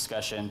workforce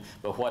discussion,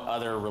 but what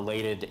other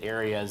related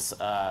areas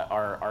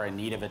are in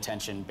need of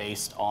attention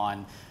based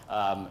on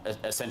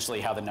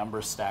essentially how the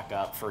numbers stack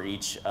up for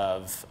each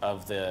of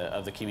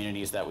the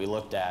communities that we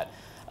looked at.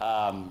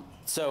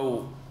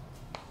 So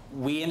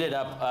we ended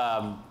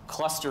up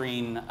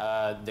clustering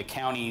the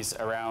counties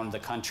around the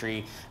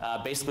country.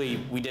 Basically,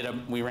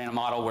 we ran a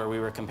model where we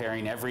were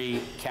comparing every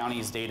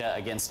county's data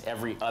against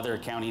every other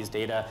county's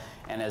data,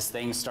 and as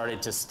things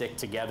started to stick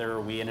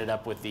together, we ended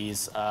up with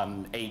these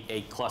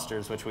eight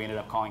clusters, which we ended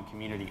up calling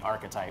community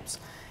archetypes.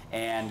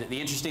 And the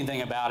interesting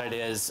thing about it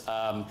is,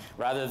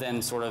 rather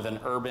than sort of an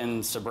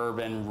urban,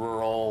 suburban,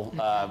 rural,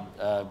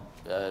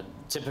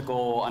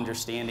 typical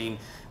understanding,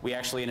 we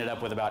actually ended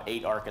up with about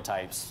 8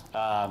 archetypes.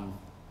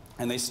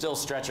 And they still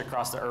stretch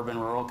across the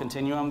urban-rural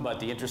continuum, but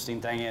the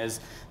interesting thing is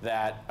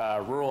that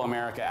rural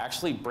America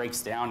actually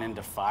breaks down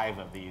into 5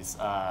 of these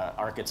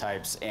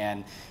archetypes,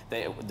 and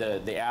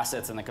the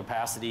assets and the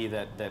capacity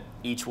that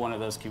each one of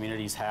those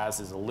communities has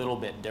is a little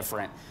bit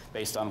different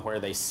based on where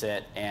they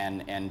sit,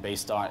 and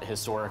based on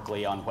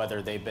historically on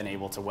whether they've been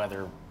able to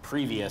weather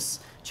previous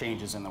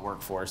changes in the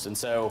workforce. And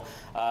so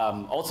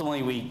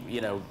ultimately,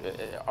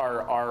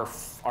 our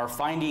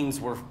findings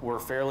were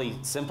fairly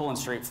simple and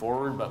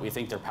straightforward, but we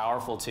think they're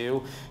powerful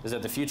too, is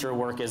that the future of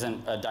work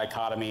isn't a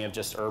dichotomy of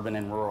just urban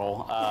and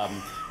rural.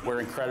 We're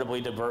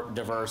incredibly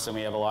diverse, and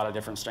we have a lot of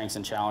different strengths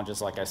and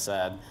challenges, like I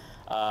said.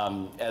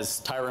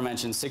 As Tyra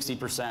mentioned,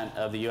 60%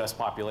 of the US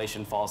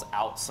population falls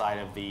outside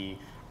of the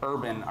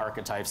urban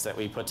archetypes that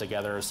we put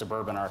together as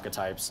suburban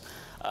archetypes.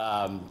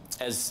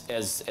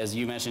 As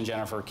you mentioned,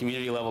 Jennifer,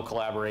 community level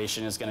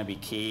collaboration is going to be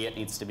key. It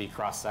needs to be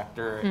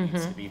cross-sector. It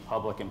needs to be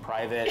public and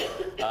private.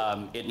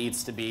 It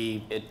needs to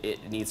be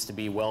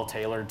well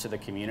tailored to the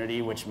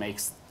community, which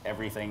makes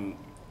everything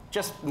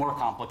just more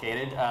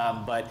complicated.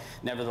 But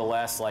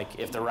nevertheless, like,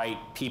 if the right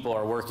people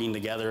are working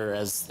together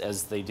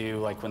as they do,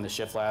 like when the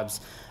Shift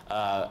Labs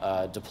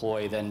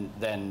deploy,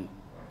 then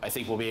I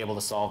think we'll be able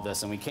to solve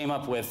this. And we came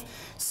up with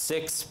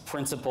 6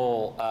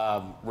 principal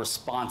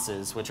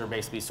responses, which are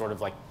basically sort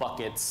of like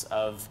buckets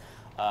of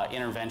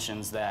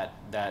interventions that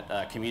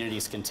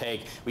communities can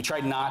take. We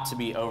tried not to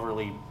be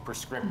overly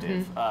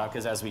prescriptive,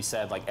 because as we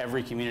said, like,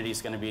 every community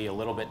is going to be a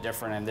little bit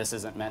different, and this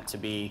isn't meant to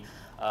be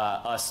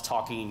us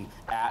talking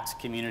at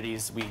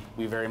communities.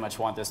 We very much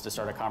want this to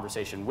start a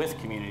conversation with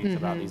communities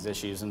about these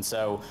issues. And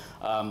so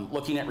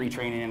looking at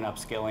retraining and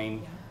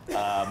upskilling,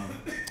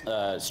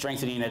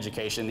 strengthening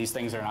education, these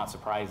things are not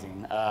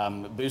surprising.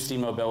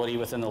 Boosting mobility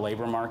within the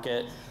labor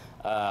market,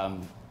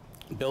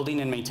 building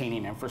and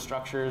maintaining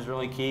infrastructure is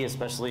really key,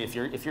 especially if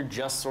you're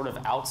just sort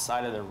of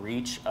outside of the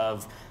reach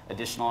of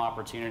additional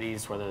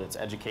opportunities, whether it's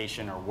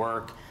education or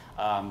work.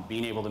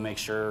 Being able to make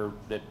sure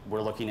that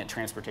we're looking at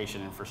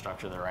transportation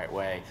infrastructure the right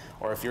way.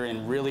 Or if you're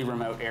in really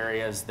remote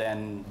areas,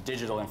 then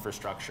digital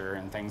infrastructure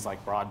and things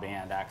like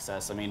broadband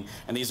access. I mean,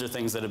 and these are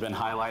things that have been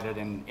highlighted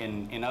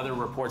in other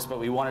reports, but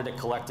we wanted to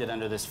collect it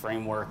under this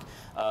framework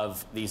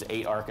of these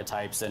 8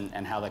 archetypes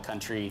and how the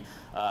country,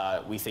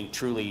 we think,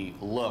 truly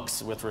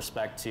looks with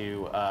respect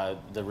to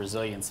the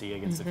resiliency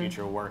against the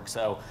future of work.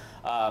 So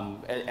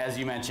as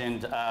you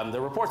mentioned,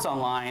 the report's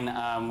online.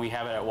 We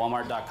have it at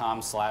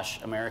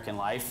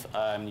walmart.com/AmericanLife.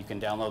 You can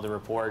download the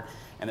report,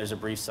 and there's a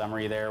brief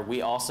summary there.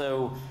 We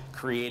also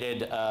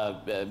created,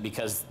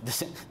 because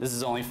this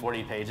is only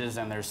 40 pages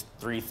and there's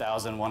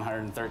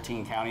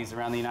 3,113 counties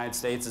around the United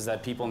States, is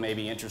that people may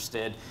be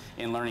interested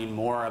in learning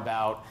more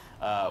about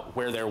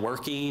where they're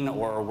working,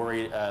 or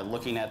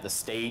looking at the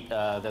state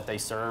that they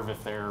serve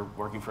if they're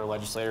working for a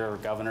legislator or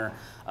governor.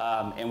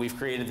 And we've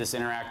created this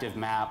interactive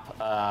map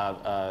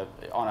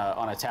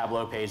on a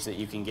Tableau page that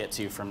you can get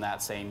to from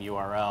that same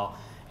URL.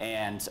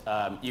 And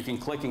you can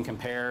click and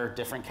compare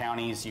different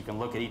counties. You can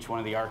look at each one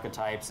of the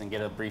archetypes and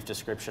get a brief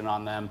description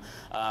on them.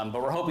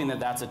 But we're hoping that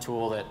that's a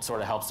tool that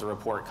sort of helps the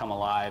report come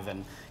alive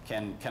and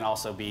can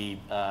also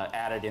be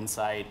added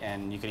insight,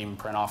 and you can even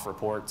print off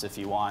reports if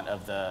you want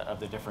of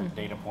the different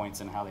data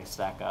points and how they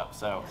stack up.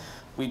 So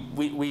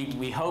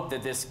we hope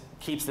that this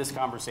keeps this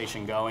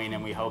conversation going,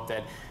 and we hope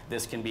that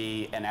this can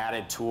be an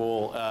added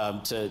tool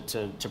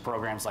to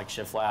programs like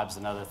Shift Labs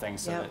and other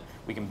things, so that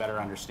we can better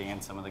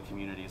understand some of the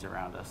communities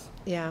around us.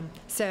 Yeah.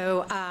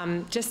 So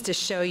just to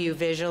show you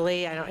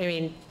visually, I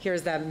mean,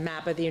 here's the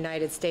map of the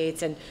United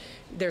States, and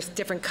there's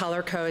different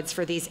color codes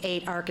for these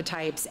 8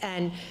 archetypes.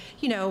 And,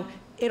 you know,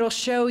 it'll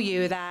show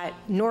you that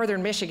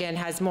northern Michigan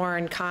has more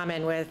in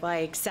common with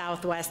like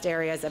southwest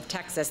areas of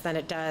Texas than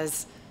it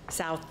does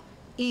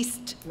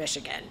southeast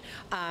Michigan.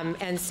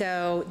 And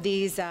so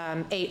these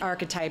 8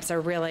 archetypes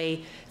are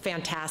really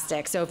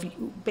fantastic. So if,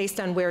 based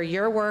on where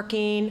you're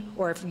working,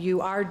 or if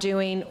you are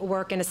doing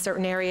work in a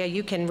certain area,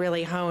 you can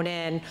really hone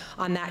in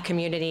on that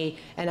community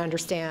and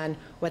understand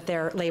what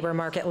their labor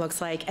market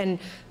looks like and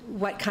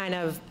what kind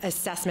of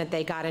assessment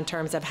they got in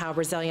terms of how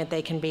resilient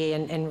they can be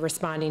in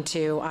responding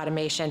to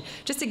automation.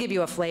 Just to give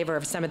you a flavor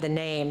of some of the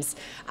names,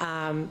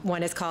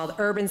 one is called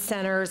urban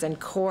centers and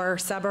core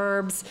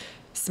suburbs,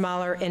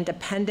 smaller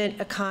independent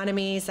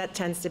economies. That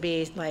tends to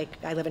be like,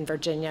 I live in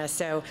Virginia,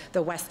 so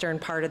the western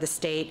part of the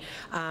state,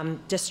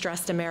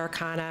 distressed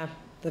Americana,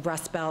 the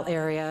Rust Belt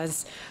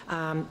areas,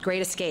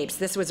 Great Escapes.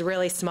 This was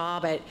really small,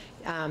 but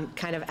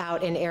kind of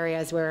out in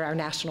areas where our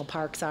national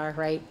parks are,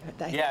 right?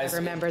 I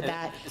remember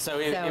that. So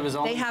it was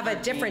only they have 13,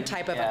 a different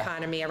type of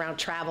economy around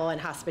travel and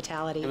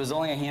hospitality. It was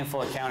only a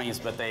handful of counties,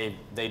 but they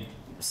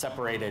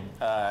separated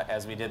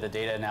as we did the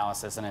data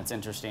analysis, and it's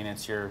interesting.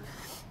 It's your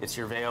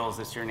Vales,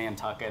 it's your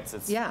Nantuckets,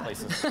 it's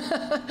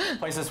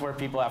places where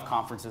people have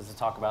conferences to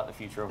talk about the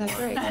future of work. That's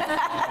great. Exactly.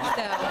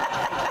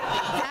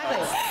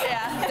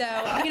 Yeah.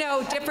 So, you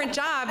know, different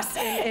jobs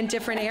in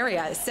different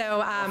areas.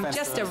 So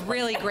just a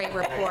really great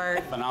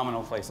report.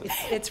 Phenomenal places.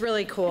 It's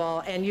really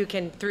cool, and you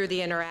can, through the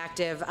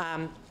interactive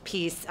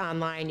piece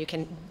online, you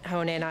can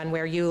hone in on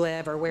where you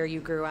live or where you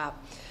grew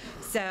up.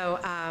 So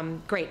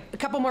great. A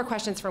couple more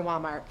questions for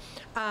Walmart.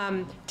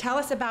 Tell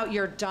us about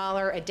your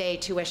 $1 a day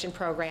tuition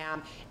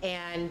program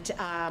and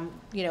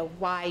you know,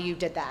 why you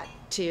did that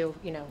to,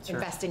 you know,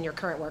 invest in your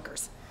current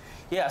workers.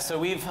 Yeah, so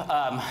we've,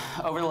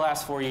 over the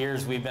last 4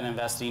 years, we've been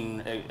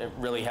investing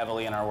really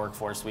heavily in our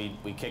workforce. We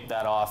kicked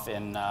that off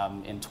in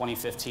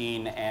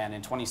 2015, and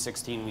in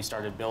 2016 we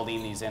started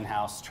building these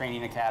in-house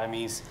training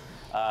academies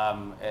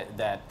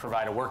that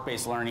provide a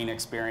work-based learning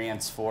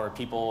experience for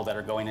people that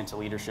are going into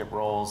leadership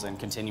roles and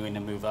continuing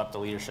to move up the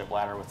leadership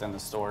ladder within the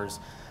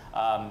stores.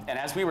 And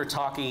as we were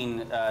talking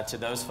to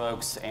those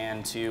folks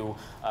and to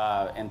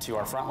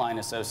our frontline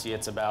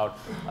associates about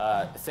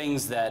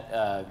things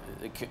that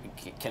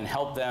can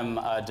help them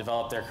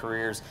develop their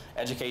careers,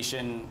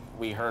 education,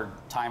 we heard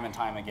time and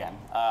time again.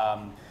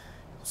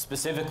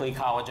 Specifically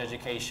college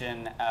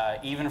education,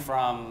 even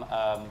from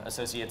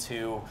associates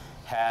who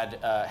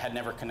had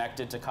never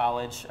connected to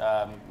college,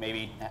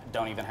 maybe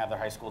don't even have their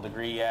high school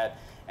degree yet,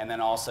 and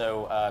then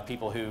also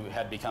people who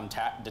had become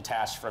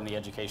detached from the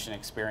education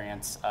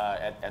experience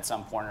at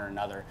some point or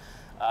another.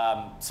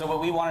 So what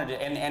we wanted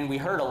to, and we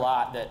heard a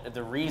lot that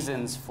the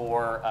reasons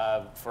for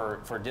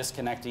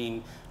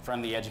disconnecting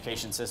from the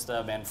education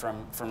system and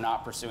from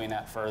not pursuing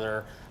that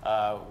further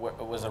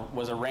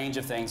was a range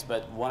of things,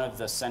 but one of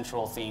the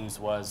central themes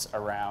was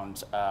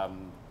around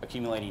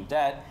accumulating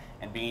debt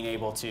and being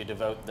able to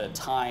devote the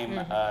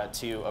time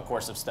to a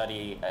course of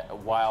study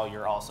while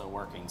you're also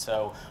working.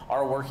 So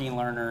our working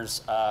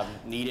learners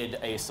needed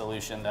a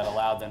solution that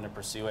allowed them to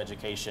pursue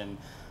education,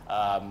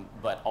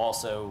 but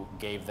also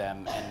gave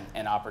them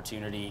an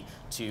opportunity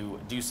to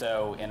do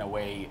so in a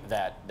way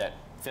that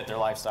fit their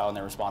lifestyle and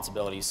their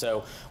responsibilities.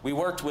 So we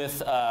worked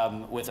with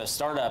a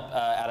startup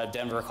out of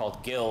Denver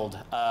called Guild,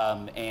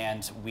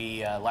 and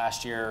we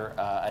last year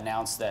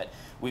announced that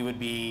we would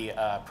be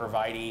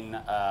providing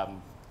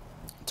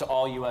to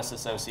all U.S.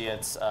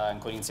 associates,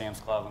 including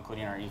Sam's Club,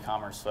 including our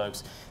e-commerce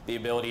folks, the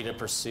ability to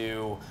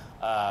pursue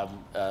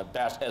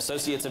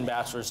associates and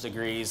bachelor's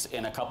degrees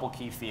in a couple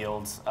key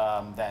fields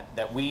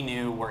that we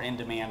knew were in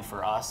demand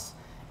for us,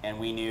 and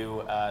we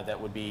knew that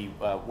would be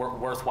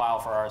worthwhile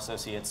for our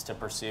associates to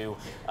pursue,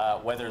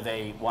 whether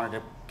they wanted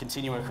to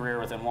continue a career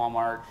within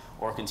Walmart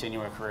or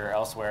continue a career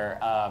elsewhere.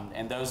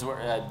 And those were,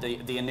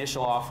 the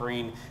initial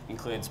offering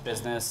includes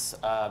business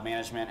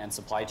management and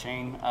supply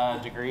chain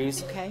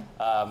degrees. Okay.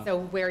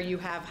 So where you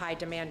have high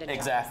demand in jobs.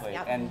 Exactly.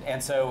 Yep.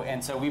 And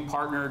so we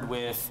partnered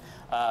with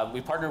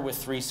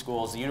 3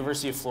 schools. The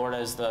University of Florida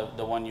is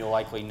the one you'll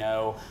likely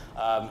know.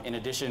 In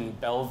addition,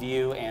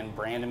 Bellevue and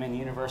Brandeman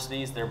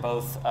universities, they're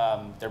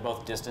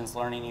both distance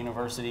learning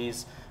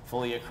universities,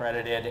 fully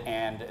accredited,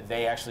 and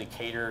they actually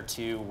cater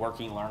to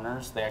working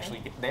learners. They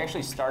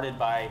actually started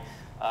by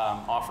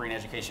offering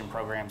education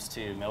programs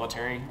to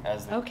military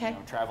as they're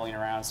traveling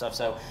around and stuff.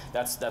 So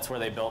that's where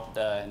they built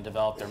and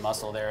developed their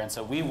muscle there. And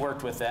so we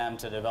worked with them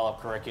to develop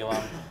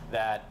curriculum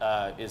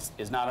that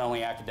is not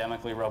only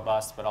academically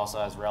robust but also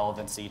has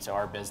relevancy to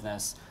our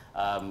business.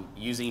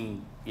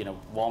 Using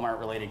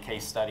Walmart-related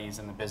case studies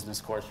in the business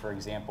course, for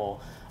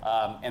example,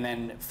 and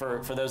then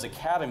for those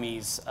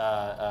academies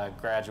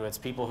graduates,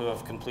 people who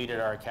have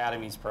completed our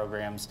academies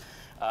programs,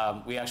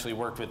 we actually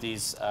worked with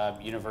these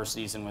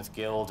universities and with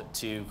Guild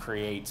to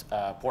create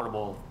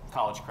portable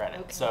college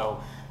credit. Okay.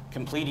 So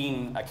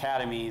completing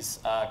academies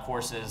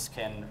courses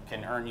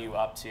can earn you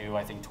up to,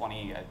 I think,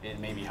 20, it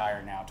may be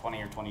higher now,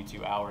 20 or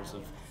 22 hours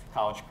of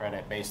college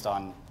credit based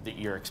on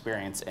your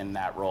experience in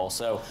that role.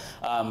 So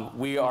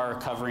we are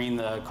covering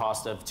the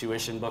cost of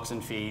tuition, books,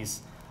 and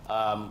fees.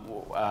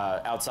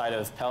 outside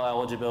of Pell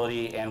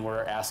eligibility, and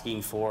we're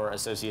asking for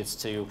associates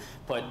to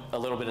put a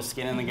little bit of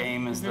skin in the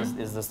game, is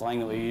the slang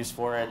that we use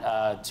for it.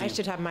 I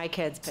should have my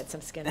kids put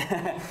some skin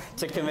in.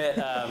 To commit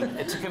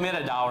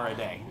 $1 a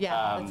day.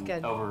 Yeah, that's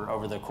good.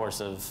 Over the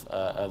course of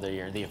the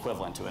year, the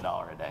equivalent to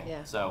 $1 a day.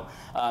 Yeah. So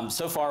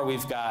so far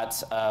we've got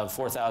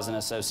 4,000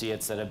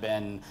 associates that have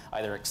been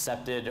either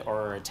accepted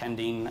or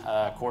attending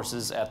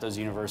courses at those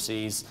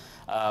universities.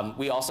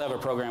 We also have a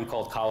program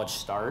called College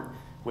Start,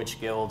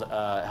 which Guild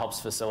helps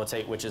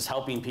facilitate, which is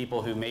helping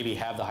people who maybe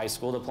have the high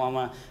school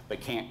diploma but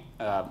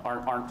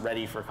aren't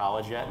ready for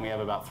college yet. And we have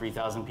about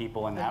 3,000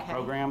 people in that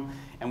program.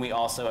 And we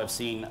also have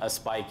seen a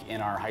spike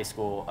in our high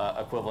school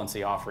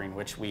equivalency offering,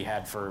 which we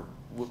had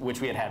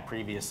had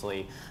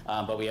previously,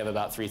 but we have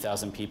about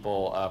 3,000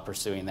 people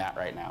pursuing that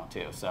right now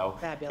too. So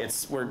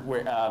fabulous. We're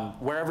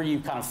wherever you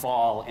kind of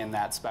fall in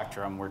that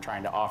spectrum, we're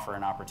trying to offer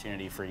an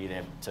opportunity for you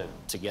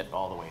to get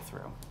all the way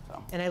through.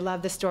 So. And I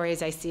love the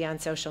stories I see on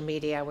social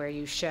media where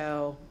you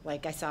show,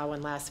 like I saw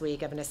one last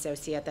week of an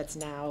associate that's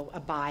now a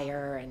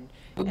buyer, and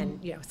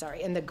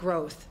the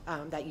growth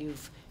that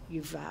you've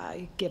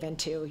given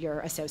to your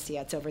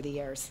associates over the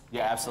years.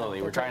 Yeah,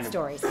 absolutely. We're trying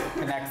to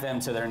connect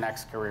them to their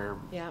next career,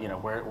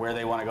 where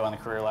they want to go on the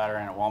career ladder.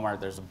 And at Walmart,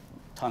 there's a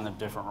ton of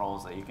different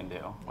roles that you can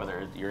do,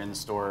 whether you're in the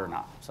store or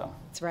not. So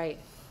that's right.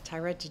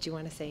 Tyra, did you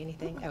want to say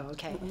anything? Oh,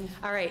 okay.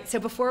 All right, so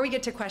before we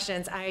get to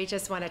questions, I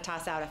just want to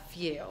toss out a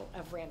few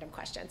of random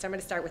questions. I'm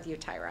going to start with you,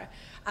 Tyra.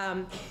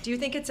 Do you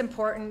think it's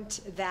important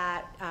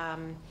that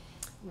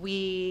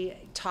we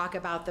talk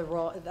about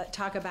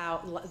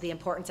the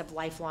importance of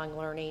lifelong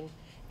learning,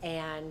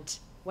 and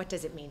what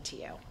does it mean to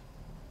you?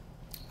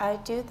 I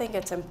do think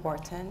it's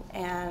important,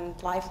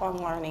 and lifelong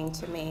learning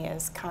to me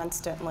is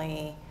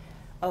constantly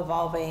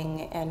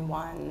evolving in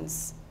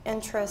one's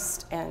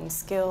interest and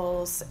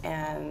skills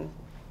and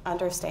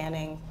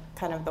understanding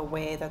kind of the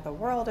way that the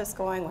world is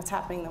going, what's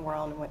happening in the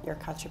world, and what your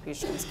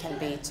contributions can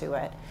be to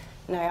it.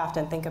 And I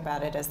often think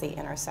about it as the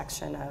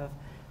intersection of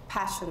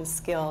passion,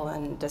 skill,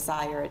 and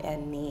desire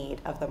and need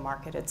of the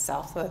market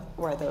itself,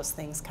 where those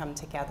things come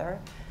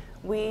together.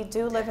 We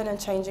do live in a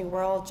changing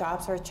world.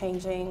 Jobs are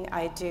changing.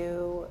 I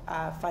do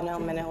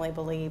fundamentally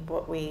believe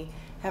what we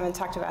haven't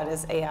talked about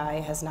is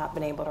AI has not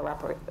been able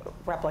to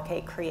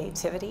replicate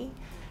creativity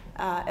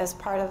as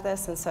part of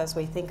this. And so as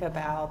we think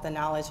about the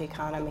knowledge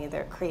economy,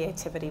 their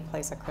creativity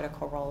plays a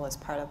critical role as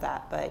part of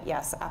that. But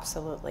yes,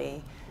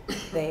 absolutely,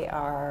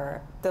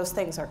 those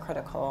things are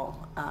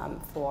critical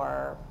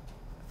for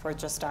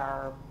just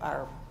our,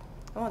 I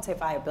won't say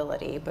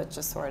viability, but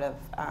just sort of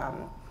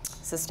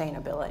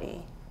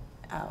sustainability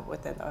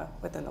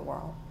within the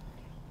world.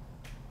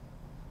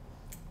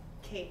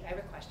 Kate, I have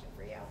a question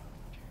for you.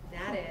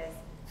 That is,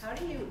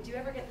 do you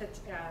ever get the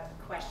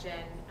question,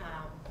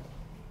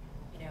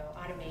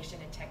 automation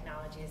and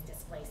technology is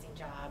displacing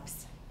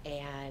jobs,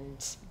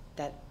 and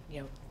that,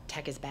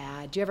 tech is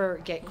bad? Do you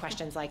ever get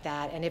questions like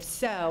that? And if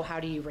so, how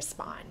do you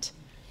respond?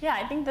 Yeah,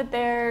 I think that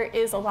there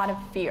is a lot of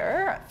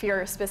fear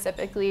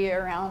specifically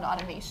around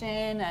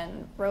automation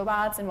and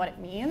robots and what it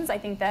means. I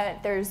think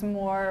that there's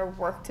more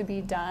work to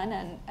be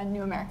done, and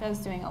New America is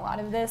doing a lot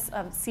of this,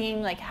 of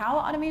seeing how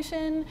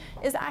automation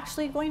is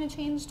actually going to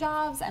change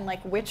jobs, and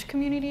which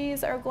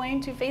communities are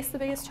going to face the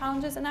biggest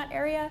challenges in that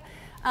area.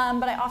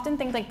 But I often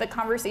think the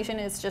conversation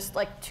is just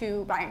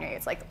too binary.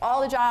 It's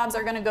all the jobs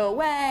are going to go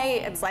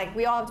away. It's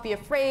we all have to be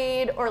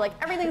afraid, or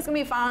everything's going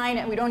to be fine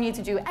and we don't need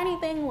to do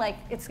anything.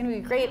 It's going to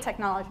be a great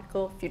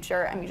technological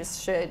future and we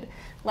just should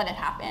let it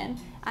happen.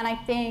 And I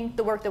think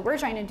the work that we're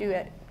trying to do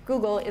at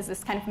Google is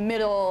this kind of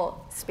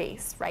middle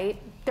space,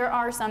 right? There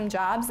are some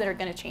jobs that are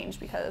going to change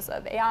because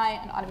of AI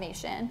and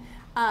automation.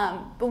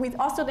 But we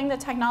also think that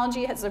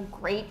technology has a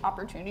great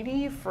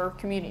opportunity for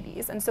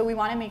communities. And so we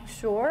want to make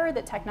sure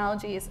that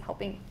technology is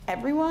helping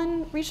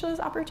everyone reach those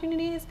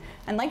opportunities.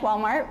 And like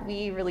Walmart,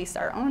 we released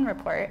our own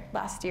report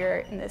last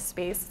year in this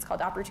space. It's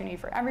called Opportunity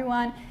for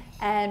Everyone.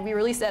 And we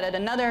released it at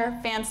another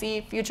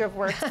fancy Future of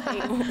Work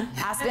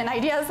Aspen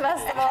Ideas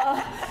Festival.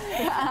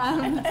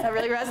 That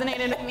really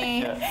resonated with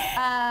me.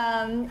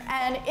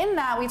 And in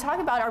that, we talk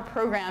about our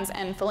programs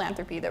and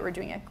philanthropy that we're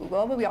doing at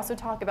Google, but we also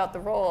talk about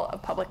the role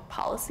of public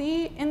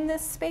policy in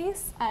this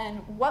space and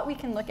what we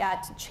can look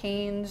at to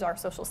change our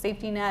social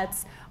safety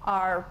nets,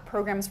 our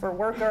programs for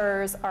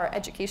workers, our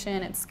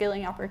education and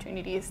skilling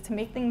opportunities to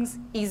make things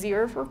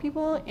easier for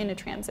people in a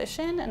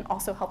transition and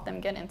also help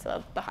them get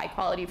into the high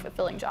quality,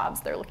 fulfilling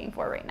jobs they're looking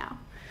for right now.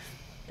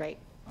 Great.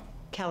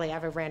 Kelly, I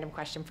have a random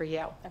question for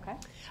you. Okay.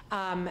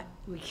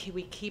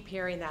 We keep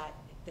hearing that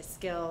the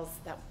skills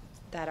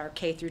that our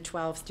K through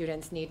 12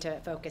 students need to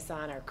focus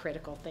on are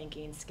critical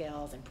thinking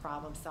skills and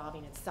problem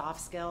solving and soft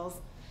skills.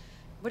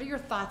 What are your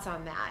thoughts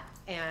on that?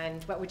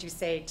 And what would you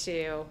say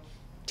to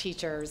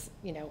teachers,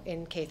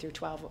 in K through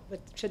 12?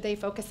 What should they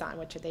focus on?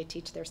 What should they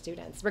teach their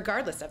students,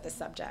 regardless of the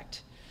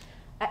subject?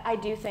 I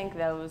do think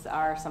those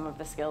are some of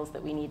the skills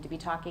that we need to be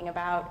talking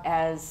about.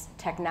 As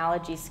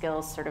technology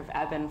skills sort of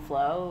ebb and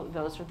flow,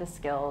 those are the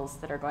skills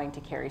that are going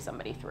to carry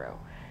somebody through.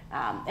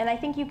 And I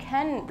think you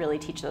can really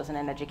teach those in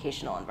an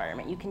educational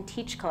environment. You can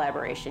teach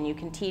collaboration. You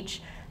can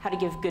teach how to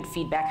give good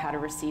feedback, how to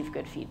receive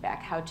good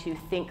feedback, how to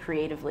think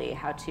creatively,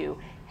 how to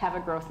have a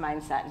growth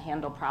mindset and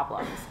handle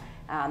problems.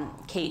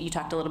 Kate, you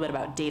talked a little bit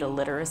about data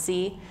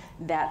literacy.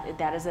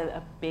 That is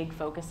a big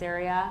focus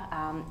area.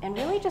 And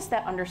really just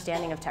that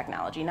understanding of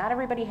technology. Not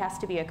everybody has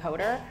to be a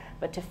coder,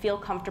 but to feel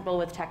comfortable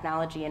with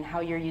technology and how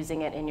you're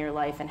using it in your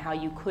life and how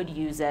you could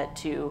use it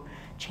to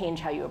change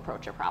how you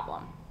approach a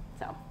problem.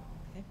 So.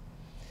 Okay.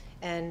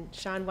 And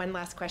Sean, one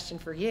last question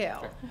for you.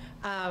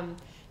 Sure.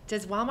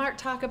 Does Walmart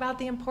talk about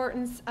the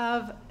importance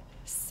of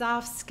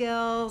soft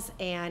skills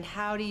and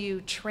how do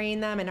you train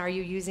them, and are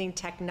you using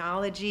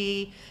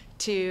technology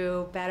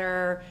to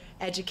better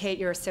educate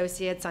your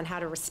associates on how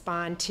to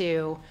respond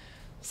to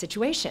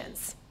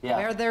situations,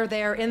 whether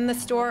they're in the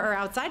store or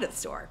outside of the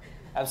store?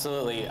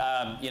 Absolutely.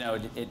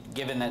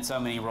 Given that so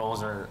many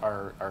roles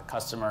are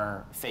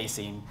customer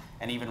facing,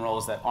 and even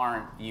roles that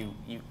aren't,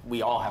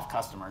 we all have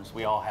customers.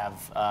 We all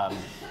have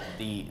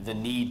the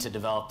need to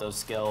develop those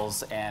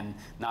skills, and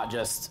not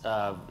just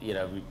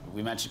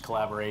we mentioned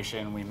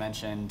collaboration, we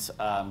mentioned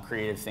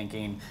creative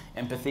thinking.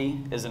 Empathy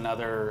is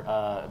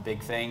another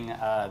big thing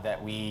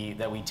that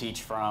we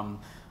teach from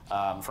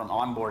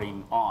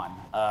onboarding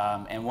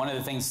on. And one of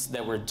the things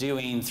that we're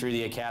doing through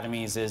the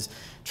academies is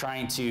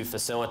trying to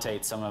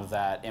facilitate some of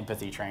that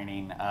empathy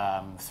training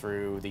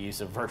through the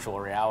use of virtual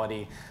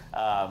reality.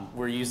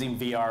 We're using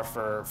VR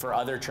for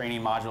other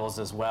training modules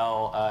as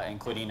well,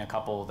 including a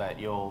couple that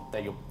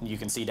you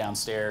can see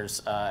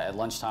downstairs at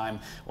lunchtime.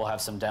 We'll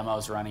have some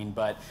demos running,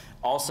 but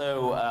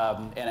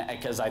also,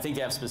 because I think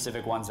they have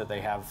specific ones that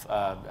they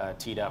have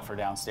teed up for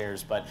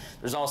downstairs, but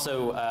there's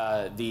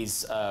also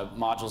these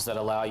modules that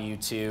allow you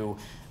to,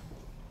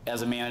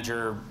 as a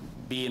manager,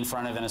 be in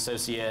front of an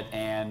associate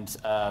and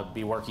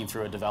be working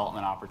through a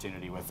development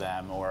opportunity with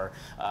them, or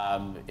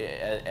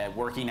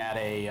working at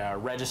a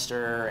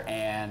register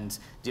and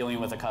dealing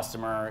with a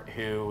customer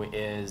who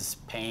is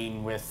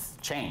paying with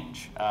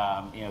change.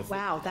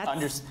 Wow, that's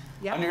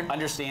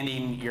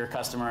understanding your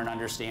customer and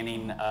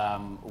understanding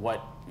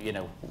what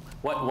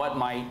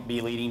might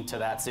be leading to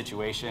that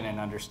situation, and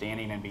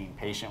understanding and being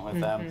patient with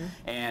them.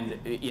 And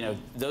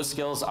those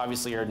skills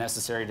obviously are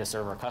necessary to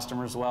serve our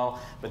customers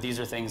well, but these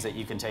are things that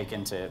you can take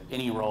into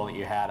any role that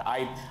you had.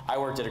 I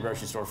worked at a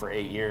grocery store for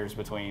 8 years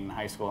between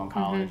high school and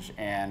college,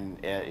 and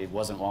it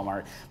wasn't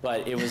Walmart,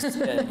 but it was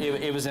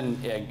it was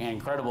an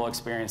incredible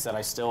experience that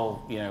I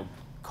still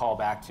call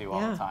back to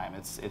all the time.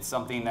 It's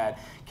something that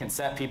can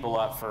set people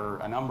up for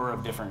a number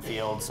of different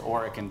fields,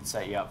 or it can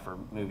set you up for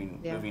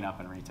moving up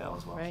in retail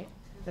as well. Right,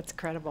 that's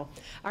incredible.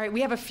 All right, we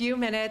have a few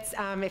minutes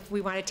if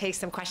we want to take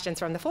some questions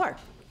from the floor.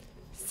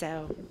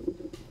 So.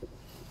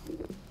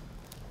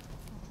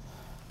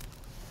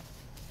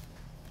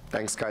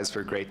 Thanks, guys,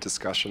 for a great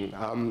discussion.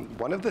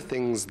 One of the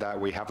things that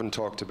we haven't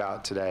talked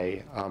about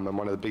today, and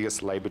one of the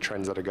biggest labor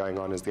trends that are going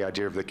on, is the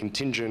idea of the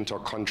contingent or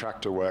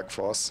contractor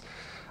workforce.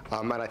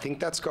 And I think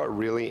that's got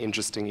really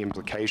interesting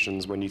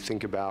implications when you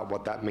think about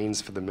what that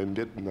means for the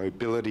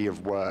mobility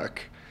of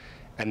work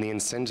and the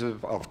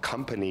incentive of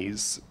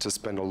companies to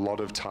spend a lot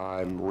of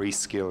time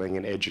reskilling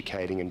and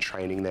educating and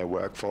training their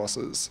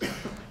workforces.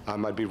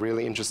 I'd be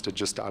really interested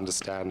just to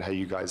understand how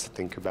you guys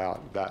think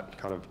about that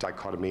kind of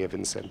dichotomy of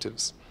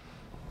incentives.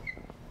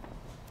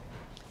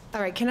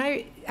 All right,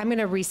 I'm going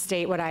to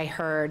restate what I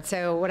heard.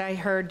 So what I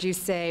heard you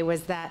say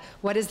was that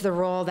what is the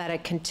role that a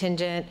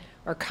contingent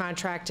or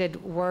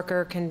contracted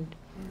worker can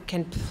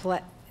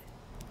play?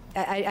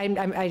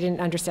 I didn't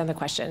understand the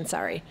question,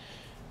 sorry.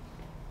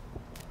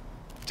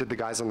 Did the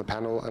guys on the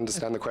panel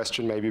understand the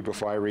question maybe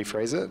before I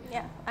rephrase it?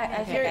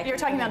 Yeah, you're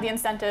talking about the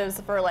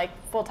incentives for like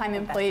full-time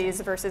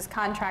employees versus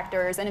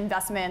contractors and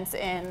investments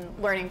in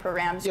learning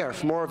programs. Yeah,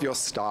 if more of your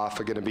staff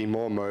are going to be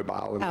more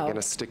mobile and they're going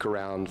to stick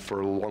around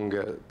for a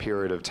longer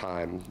period of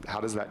time, how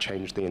does that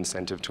change the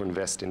incentive to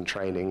invest in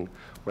training,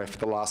 where for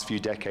the last few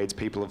decades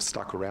people have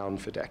stuck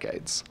around for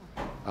decades,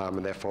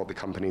 and therefore the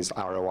company's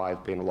ROI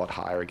have been a lot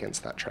higher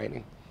against that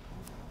training?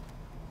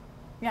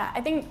 Yeah,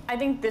 I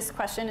think this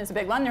question is a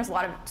big one. There's a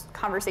lot of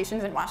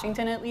conversations in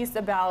Washington, at least,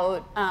 about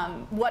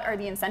what are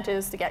the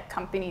incentives to get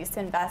companies to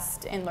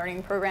invest in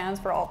learning programs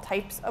for all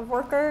types of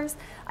workers.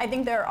 I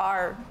think there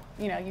are,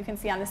 you can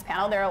see on this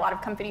panel, there are a lot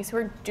of companies who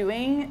are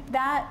doing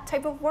that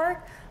type of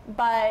work,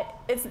 but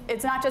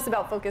it's not just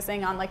about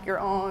focusing on like your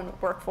own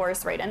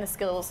workforce, right, and the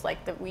skills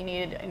like that we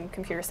need in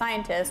computer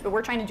scientists, but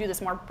we're trying to do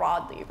this more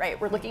broadly, right?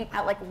 We're looking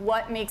at like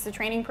what makes a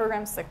training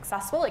program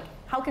successful, like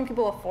how can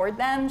people afford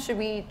them? Should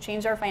we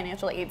change our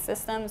financial aid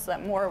system so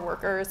that more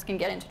workers can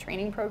get into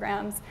training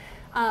programs?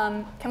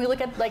 Can we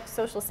look at like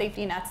social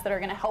safety nets that are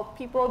going to help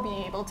people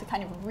be able to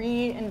kind of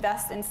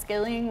reinvest in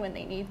skilling when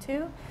they need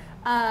to?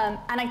 And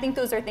I think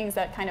those are things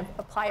that kind of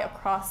apply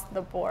across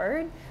the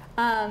board.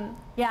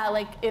 Yeah,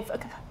 like if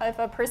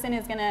a person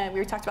is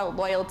we talked about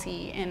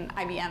loyalty in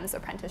IBM's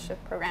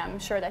apprenticeship program. I'm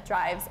sure that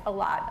drives a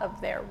lot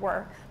of their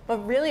work.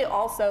 But really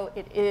also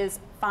it is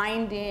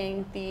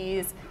finding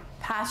these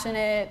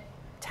passionate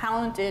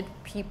talented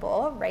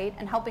people, right,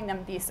 and helping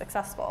them be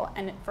successful.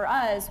 And for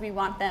us, we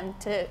want them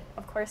to,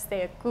 of course,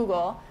 stay at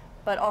Google,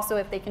 but also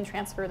if they can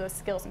transfer those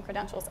skills and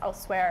credentials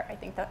elsewhere, I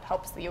think that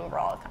helps the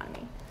overall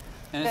economy.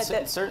 And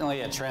it's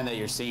certainly a trend that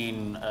you're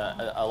seeing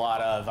a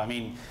lot of. I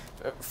mean,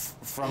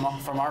 from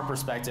our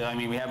perspective, I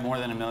mean, we have more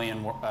than 1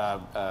 million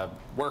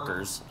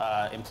workers,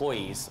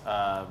 employees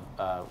that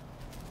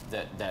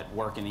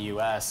work in the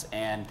U.S.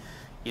 And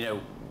you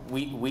know,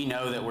 we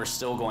know that we're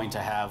still going to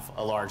have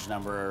a large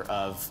number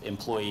of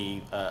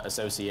employee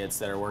associates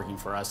that are working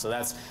for us. So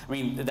that's, I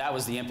mean, that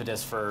was the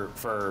impetus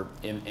for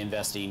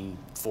investing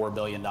 $4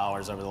 billion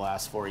over the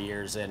last 4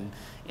 years in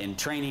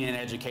training and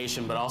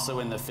education, but also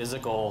in the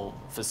physical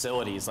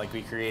facilities. Like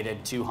we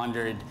created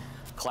 200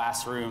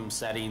 classroom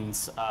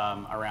settings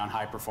around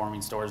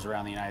high-performing stores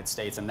around the United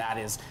States, and that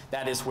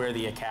is where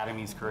the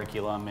Academy's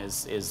curriculum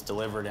is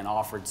delivered and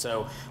offered.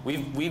 So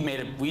we've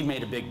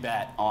made a big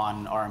bet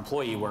on our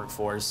employee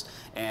workforce,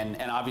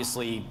 and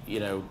obviously, you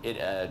know,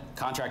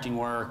 contracting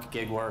work,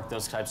 gig work,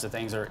 those types of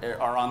things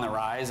are on the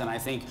rise. And I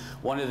think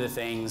one of the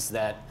things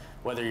that,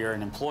 whether you're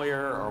an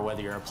employer or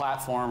whether you're a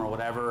platform or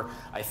whatever,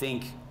 I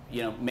think,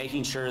 you know,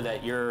 making sure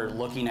that you're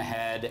looking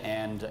ahead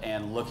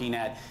and looking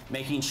at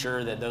making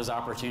sure that those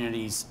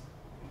opportunities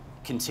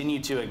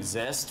continue to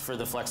exist for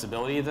the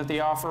flexibility that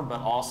they offer, but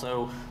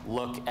also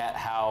look at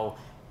how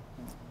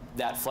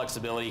that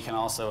flexibility can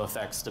also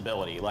affect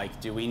stability.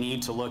 Like, do we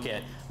need to look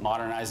at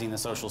modernizing the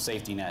social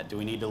safety net? Do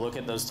we need to look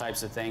at those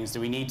types of things?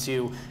 Do we need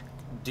to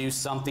do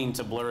something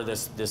to blur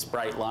this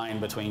bright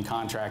line between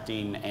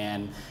contracting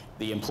and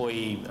the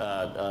employee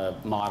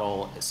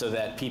model, so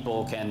that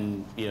people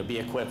can, you know, be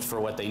equipped for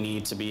what they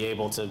need to be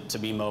able to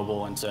be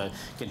mobile and to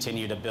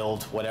continue to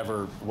build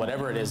whatever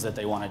it is that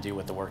they want to do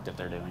with the work that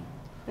they're doing.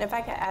 And if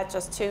I could add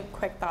just 2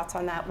 quick thoughts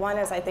on that. One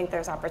is I think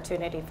there's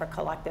opportunity for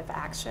collective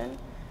action.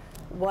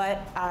 What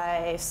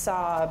I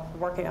saw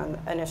working on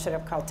an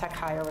initiative called Tech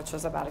Hire, which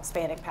was about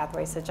expanding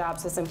pathways to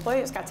jobs, is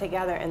employers got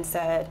together and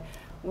said,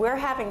 we're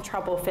having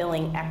trouble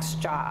filling X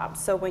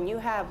jobs. So when you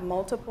have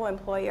multiple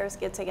employers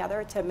get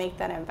together to make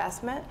that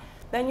investment,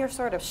 then you're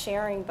sort of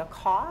sharing the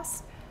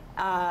cost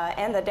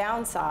and the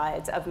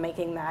downsides of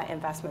making that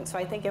investment. So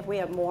I think if we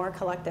have more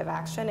collective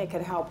action, it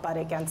can help butt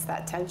against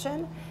that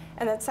tension.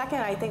 And then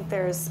second, I think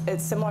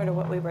it's similar to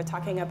what we were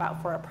talking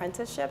about for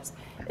apprenticeships,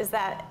 is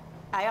that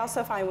I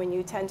also find when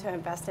you tend to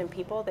invest in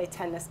people, they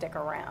tend to stick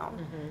around.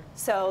 Mm-hmm.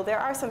 So there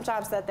are some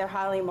jobs that they're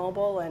highly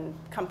mobile, and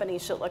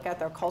companies should look at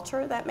their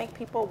culture that make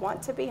people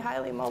want to be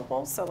highly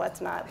mobile, so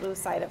let's not lose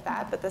sight of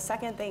that. But the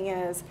second thing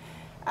is,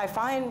 I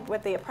find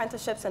with the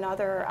apprenticeships and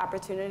other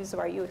opportunities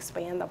where you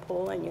expand the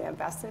pool and you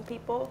invest in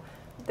people,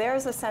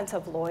 there's a sense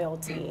of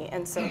loyalty,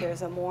 and so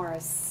there's a more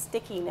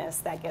stickiness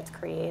that gets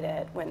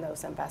created when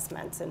those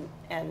investments,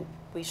 and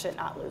we should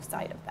not lose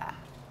sight of that.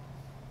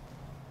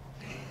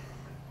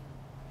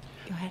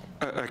 Go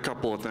ahead. A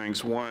couple of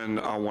things. One,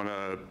 I want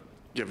to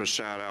give a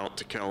shout out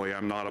to Kelly.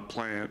 I'm not a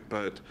plant,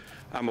 but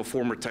I'm a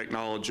former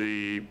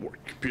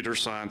computer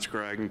science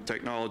grad and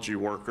technology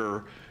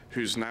worker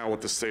who's now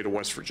with the state of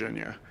West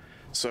Virginia.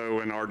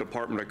 So in our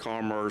Department of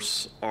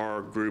Commerce,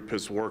 our group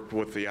has worked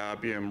with the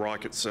IBM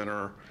Rocket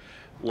Center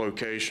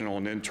location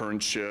on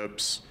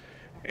internships,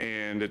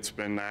 and it's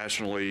been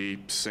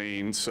nationally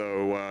seen.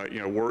 So, you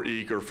know, we're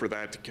eager for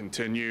that to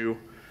continue.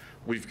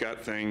 We've got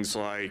things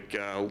like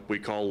we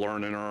call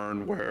Learn and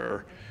Earn,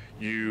 where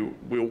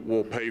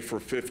we'll pay for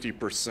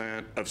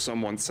 50% of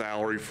someone's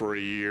salary for a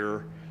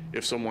year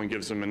if someone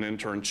gives them an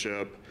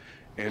internship,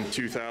 and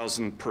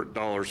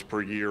 $2,000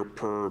 per year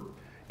per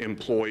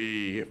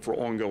employee for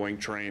ongoing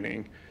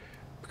training,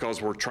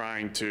 because we're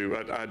trying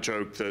to, I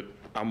joke that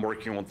I'm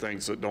working on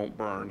things that don't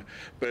burn.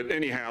 But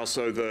anyhow,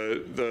 so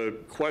the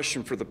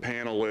question for the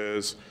panel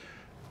is,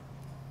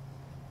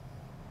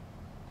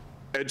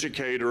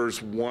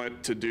 educators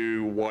want to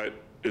do what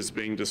is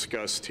being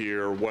discussed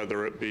here,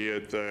 whether it be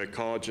at the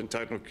college and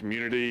technical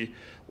community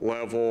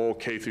level,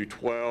 K through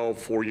 12,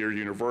 4-year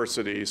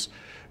universities,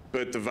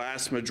 but the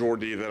vast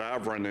majority that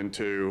I've run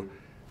into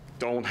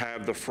don't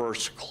have the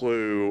first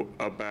clue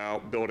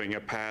about building a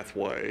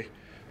pathway,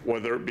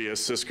 whether it be a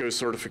Cisco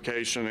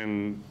certification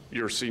in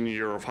your senior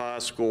year of high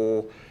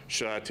school.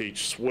 Should I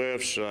teach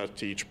Swift? Should I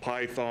teach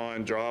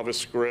Python,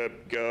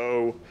 JavaScript,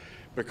 Go?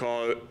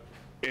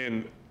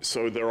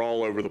 So they're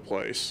all over the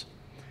place.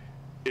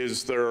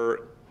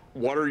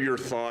 What are your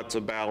thoughts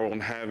about on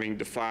having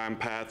defined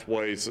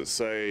pathways that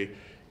say,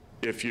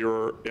 if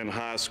you're in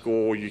high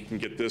school, you can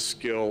get this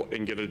skill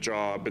and get a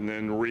job, and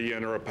then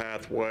re-enter a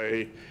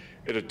pathway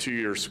at a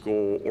 2-year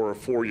school or a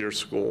 4-year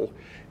school?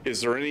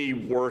 Is there any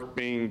work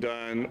being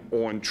done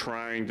on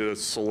trying to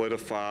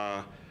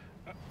solidify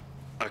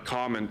a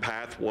common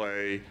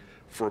pathway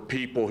for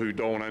people who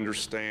don't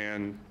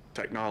understand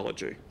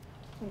technology?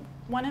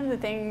 One of the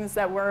things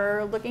that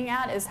we're looking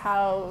at is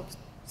how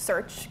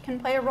search can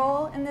play a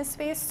role in this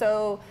space.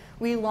 So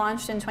we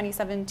launched in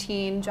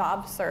 2017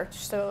 job search.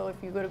 So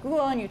if you go to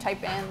Google and you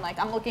type in, like,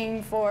 I'm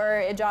looking for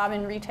a job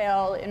in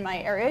retail in my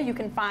area, you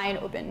can find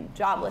open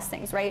job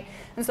listings, right?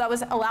 And so that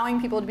was allowing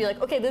people to be like,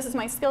 okay, this is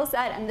my skill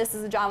set and this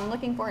is the job I'm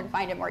looking for, and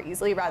find it more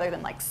easily rather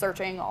than like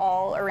searching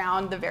all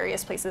around the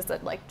various places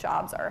that like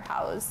jobs are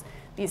housed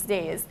these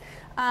days.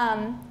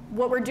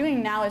 What we're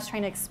doing now is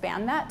trying to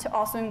expand that to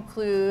also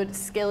include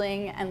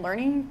skilling and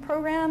learning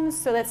programs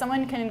so that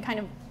someone can kind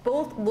of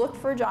both look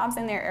for jobs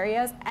in their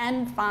areas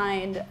and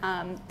find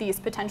these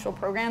potential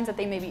programs that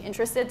they may be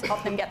interested to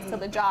help them get to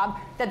the job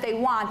that they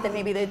want that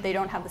maybe they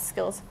don't have the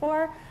skills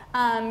for.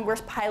 We're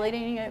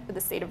piloting it with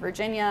the state of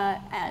Virginia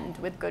and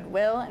with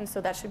Goodwill, and so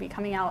that should be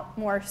coming out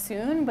more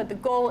soon. But the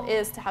goal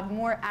is to have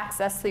more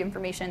access to the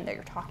information that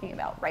you're talking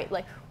about, right?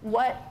 Like,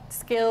 what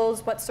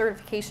skills, what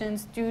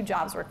certifications do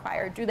jobs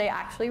require? Do they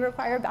actually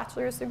require a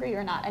bachelor's degree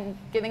or not? And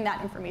giving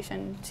that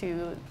information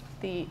to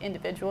the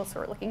individuals who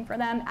are looking for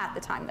them at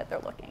the time that they're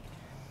looking.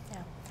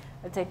 Yeah.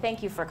 I'd say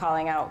thank you for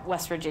calling out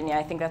West Virginia.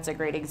 I think that's a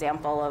great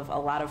example of a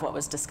lot of what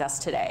was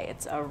discussed today.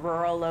 It's a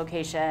rural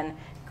location,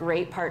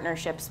 great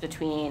partnerships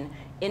between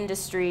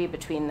industry,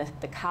 between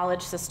the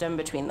college system,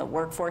 between the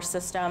workforce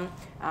system,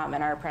 and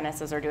our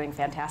apprentices are doing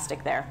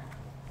fantastic there.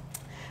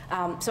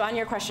 So on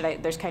your question,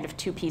 there's kind of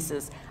two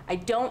pieces. I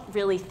don't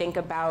really think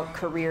about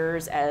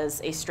careers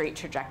as a straight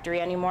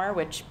trajectory anymore,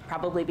 which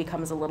probably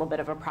becomes a little bit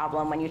of a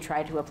problem when you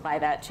try to apply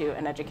that to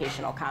an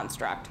educational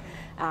construct.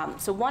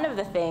 So one of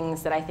the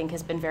things that I think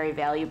has been very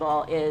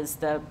valuable is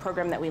the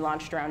program that we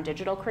launched around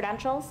digital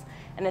credentials.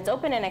 And it's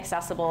open and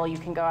accessible. You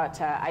can go out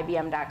to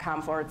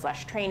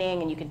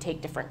ibm.com/training and you can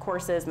take different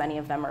courses. Many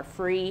of them are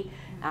free.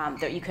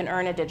 That you can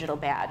earn a digital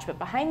badge. But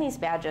behind these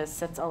badges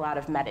sits a lot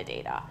of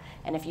metadata.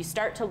 And if you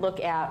start to look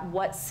at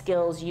what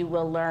skills you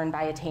will learn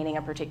by attaining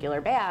a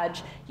particular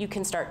badge, you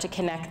can start to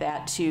connect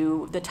that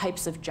to the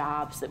types of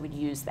jobs that would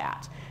use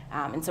that.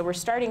 And so we're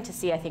starting to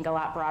see, I think, a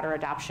lot broader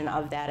adoption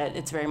of that.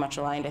 It's very much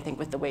aligned, I think,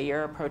 with the way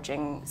you're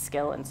approaching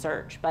skill and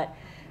search. But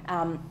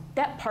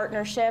that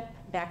partnership,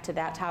 back to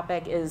that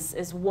topic,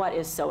 is what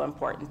is so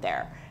important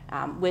there.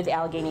 With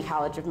Allegheny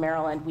College of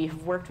Maryland,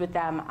 we've worked with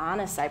them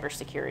on a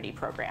cybersecurity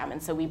program.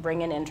 And so we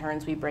bring in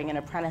interns, we bring in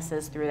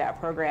apprentices through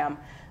that program.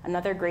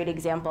 Another great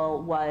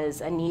example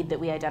was a need that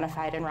we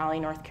identified in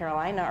Raleigh, North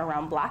Carolina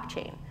around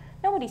blockchain.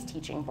 Nobody's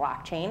teaching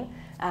blockchain.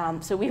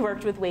 So we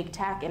worked with Wake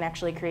Tech and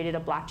actually created a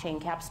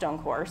blockchain capstone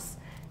course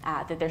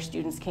that their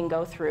students can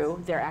go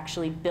through. They're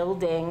actually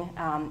building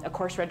a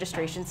course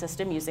registration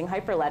system using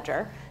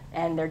Hyperledger,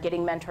 and they're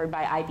getting mentored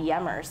by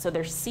IBMers. So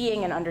they're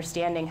seeing and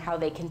understanding how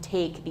they can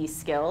take these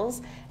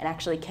skills and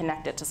actually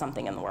connect it to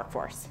something in the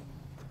workforce.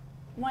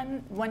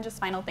 One just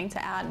final thing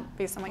to add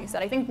based on what you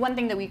said. I think one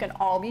thing that we could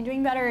all be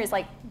doing better is,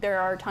 like, there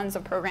are tons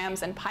of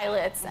programs and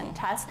pilots and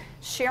tests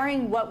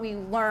sharing what we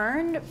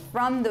learned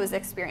from those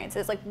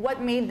experiences, like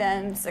what made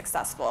them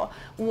successful,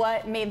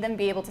 what made them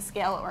be able to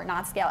scale or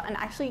not scale, and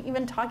actually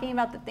even talking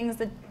about the things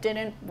that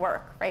didn't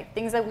work, right?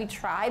 Things that we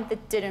tried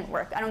that didn't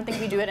work. I don't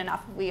think we do it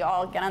enough. We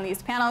all get on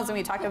these panels and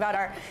we talk about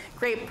our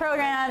great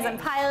programs and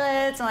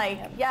pilots, and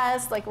like,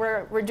 yes, like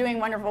we're doing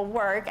wonderful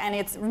work, and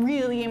it's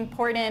really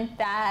important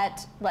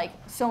that, like,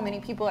 so many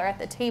people are at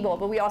the table,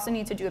 but we also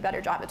need to do a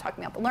better job of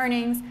talking about the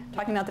learnings,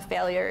 talking about the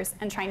failures,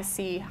 and trying to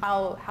see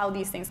how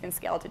these things can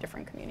scale to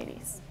different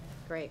communities.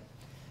 Great.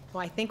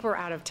 Well, I think we're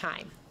out of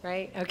time,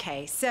 right?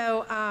 Okay,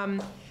 so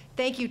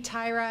thank you,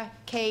 Tyra,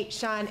 Kate,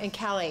 Sean, and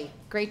Kelly.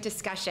 Great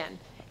discussion,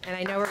 and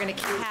I know we're going to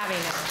keep having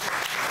it.